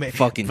fucking amazing.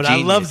 Fucking but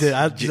genius. I loved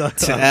it.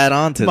 To add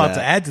on to I'm about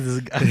that. to add to this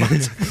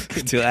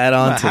guy. To add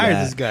on to hire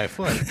that. this guy.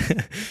 Fuck.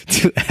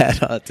 To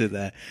add on to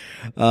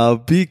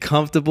that. Be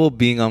comfortable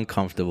being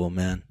uncomfortable,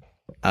 man.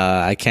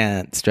 I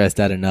can't stress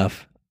that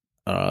enough.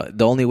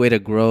 The only way to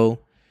grow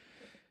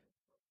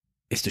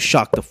is to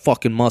shock the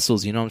fucking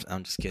muscles, you know?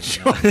 I'm just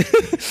kidding.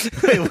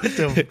 Wait, what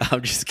the?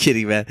 I'm just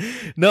kidding, man.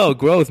 No,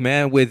 growth,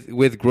 man.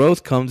 With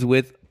growth comes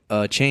with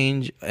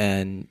change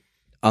and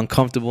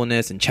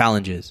uncomfortableness and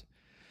challenges.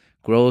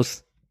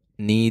 Growth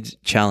needs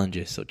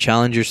challenges. So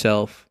challenge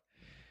yourself.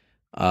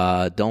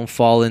 Don't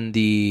fall in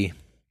the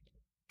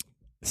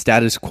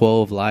status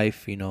quo of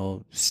life. You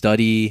know,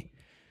 study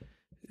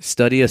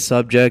a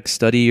subject,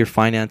 study your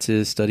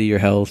finances, study your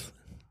health.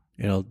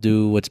 You know,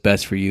 do what's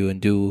best for you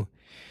and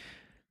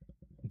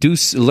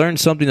learn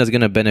something that's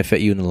going to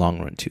benefit you in the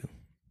long run too.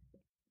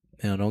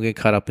 You know, don't get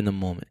caught up in the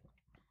moment.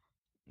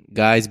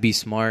 Guys, be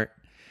smart.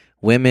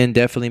 Women,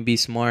 definitely be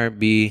smart.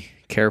 Be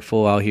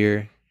careful out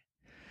here.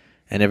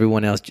 And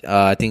everyone else,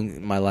 I think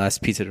my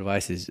last piece of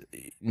advice is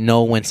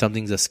know when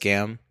something's a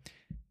scam.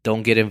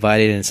 Don't get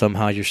invited and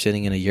somehow you're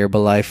sitting in a Yerba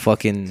Life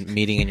fucking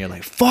meeting and you're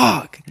like,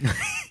 fuck.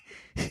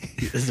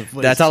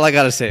 That's all I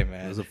got to say,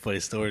 man. That was a funny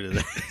story to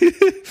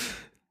that.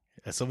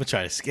 Someone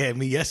tried to scam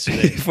me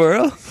yesterday. For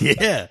real?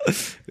 Yeah.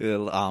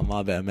 Oh,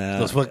 my bad, man.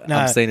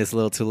 Nah, I'm saying it's a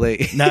little too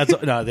late. No,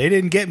 they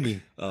didn't get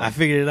me. I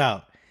figured it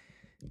out.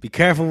 Be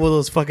careful with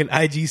those fucking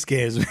IG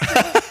scams.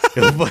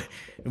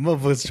 The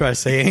motherfuckers try to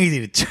say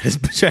anything to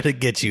try to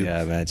get you.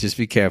 Yeah, man. Just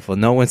be careful.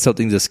 Know when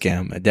something's a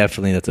scam.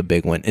 Definitely, that's a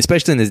big one.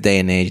 Especially in this day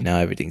and age now,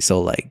 everything's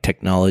so like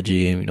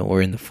technology and, you know,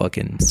 we're in the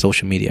fucking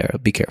social media era.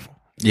 Be careful.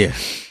 Yeah.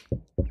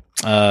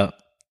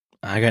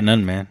 I got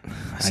none, man.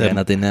 I got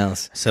nothing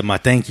else. I said my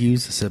thank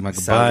yous. I said my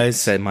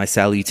goodbyes. Said my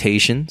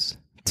salutations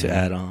to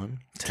add on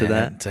to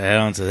that. To add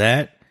on to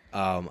that.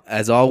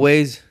 As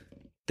always,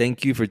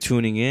 thank you for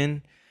tuning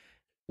in.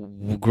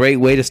 Great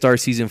way to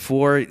start season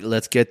 4.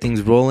 Let's get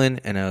things rolling,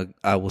 and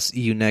I will see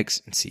you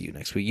next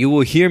week. You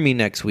will hear me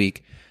next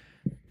week,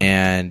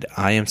 and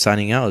I am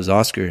signing out as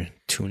Oscar.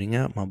 Tuning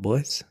out, my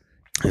boys.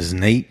 This is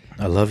Nate.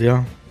 I love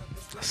y'all.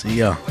 I'll see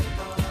y'all.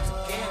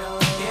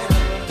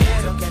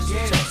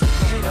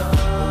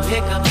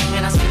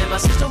 And I see that my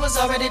sister was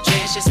already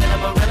dressed. She said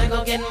I'm really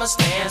gonna get in my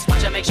stance.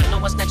 Watch out, make sure no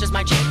one snatches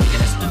my chick.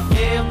 That's the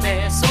real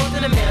man. Sold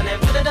in the mail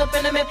and put it up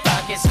in my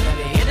pocket. So let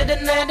me hit it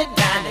and land it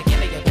down. To give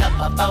me a cup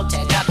of out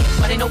that up.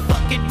 But ain't no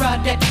bucket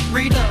ride that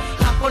read up.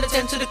 Hop on the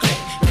 10 to the clip.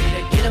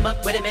 Ready to get him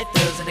up with him at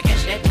thugs. And to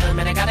catch that time,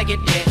 man, I gotta get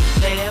there.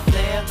 Player,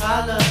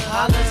 holler,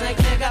 hollers ain't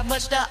clear. Got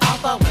much to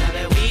offer. When I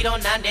bet weed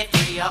on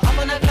 93. I'll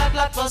open a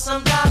clock for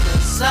some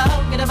dollars. So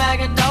get a bag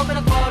of dope and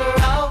a quarter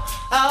roll.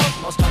 Oh,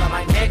 most all of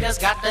my niggas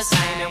got the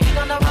same. And we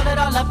gonna roll it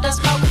all up the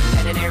smoke.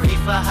 And then they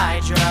reefer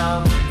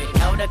hydro. We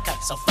know the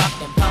cut, so fuck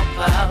them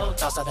popo.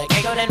 Toss up the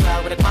giggle, then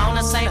roll with a clone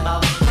of same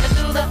old. Running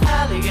through the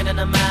alley, get in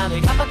the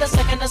alley. Top of the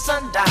second, the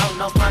sundown,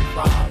 no front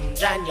from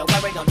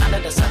January, no none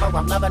of December.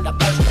 I'm loving the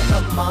first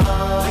of the month.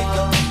 Wake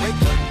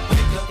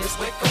up, it's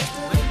wake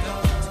up.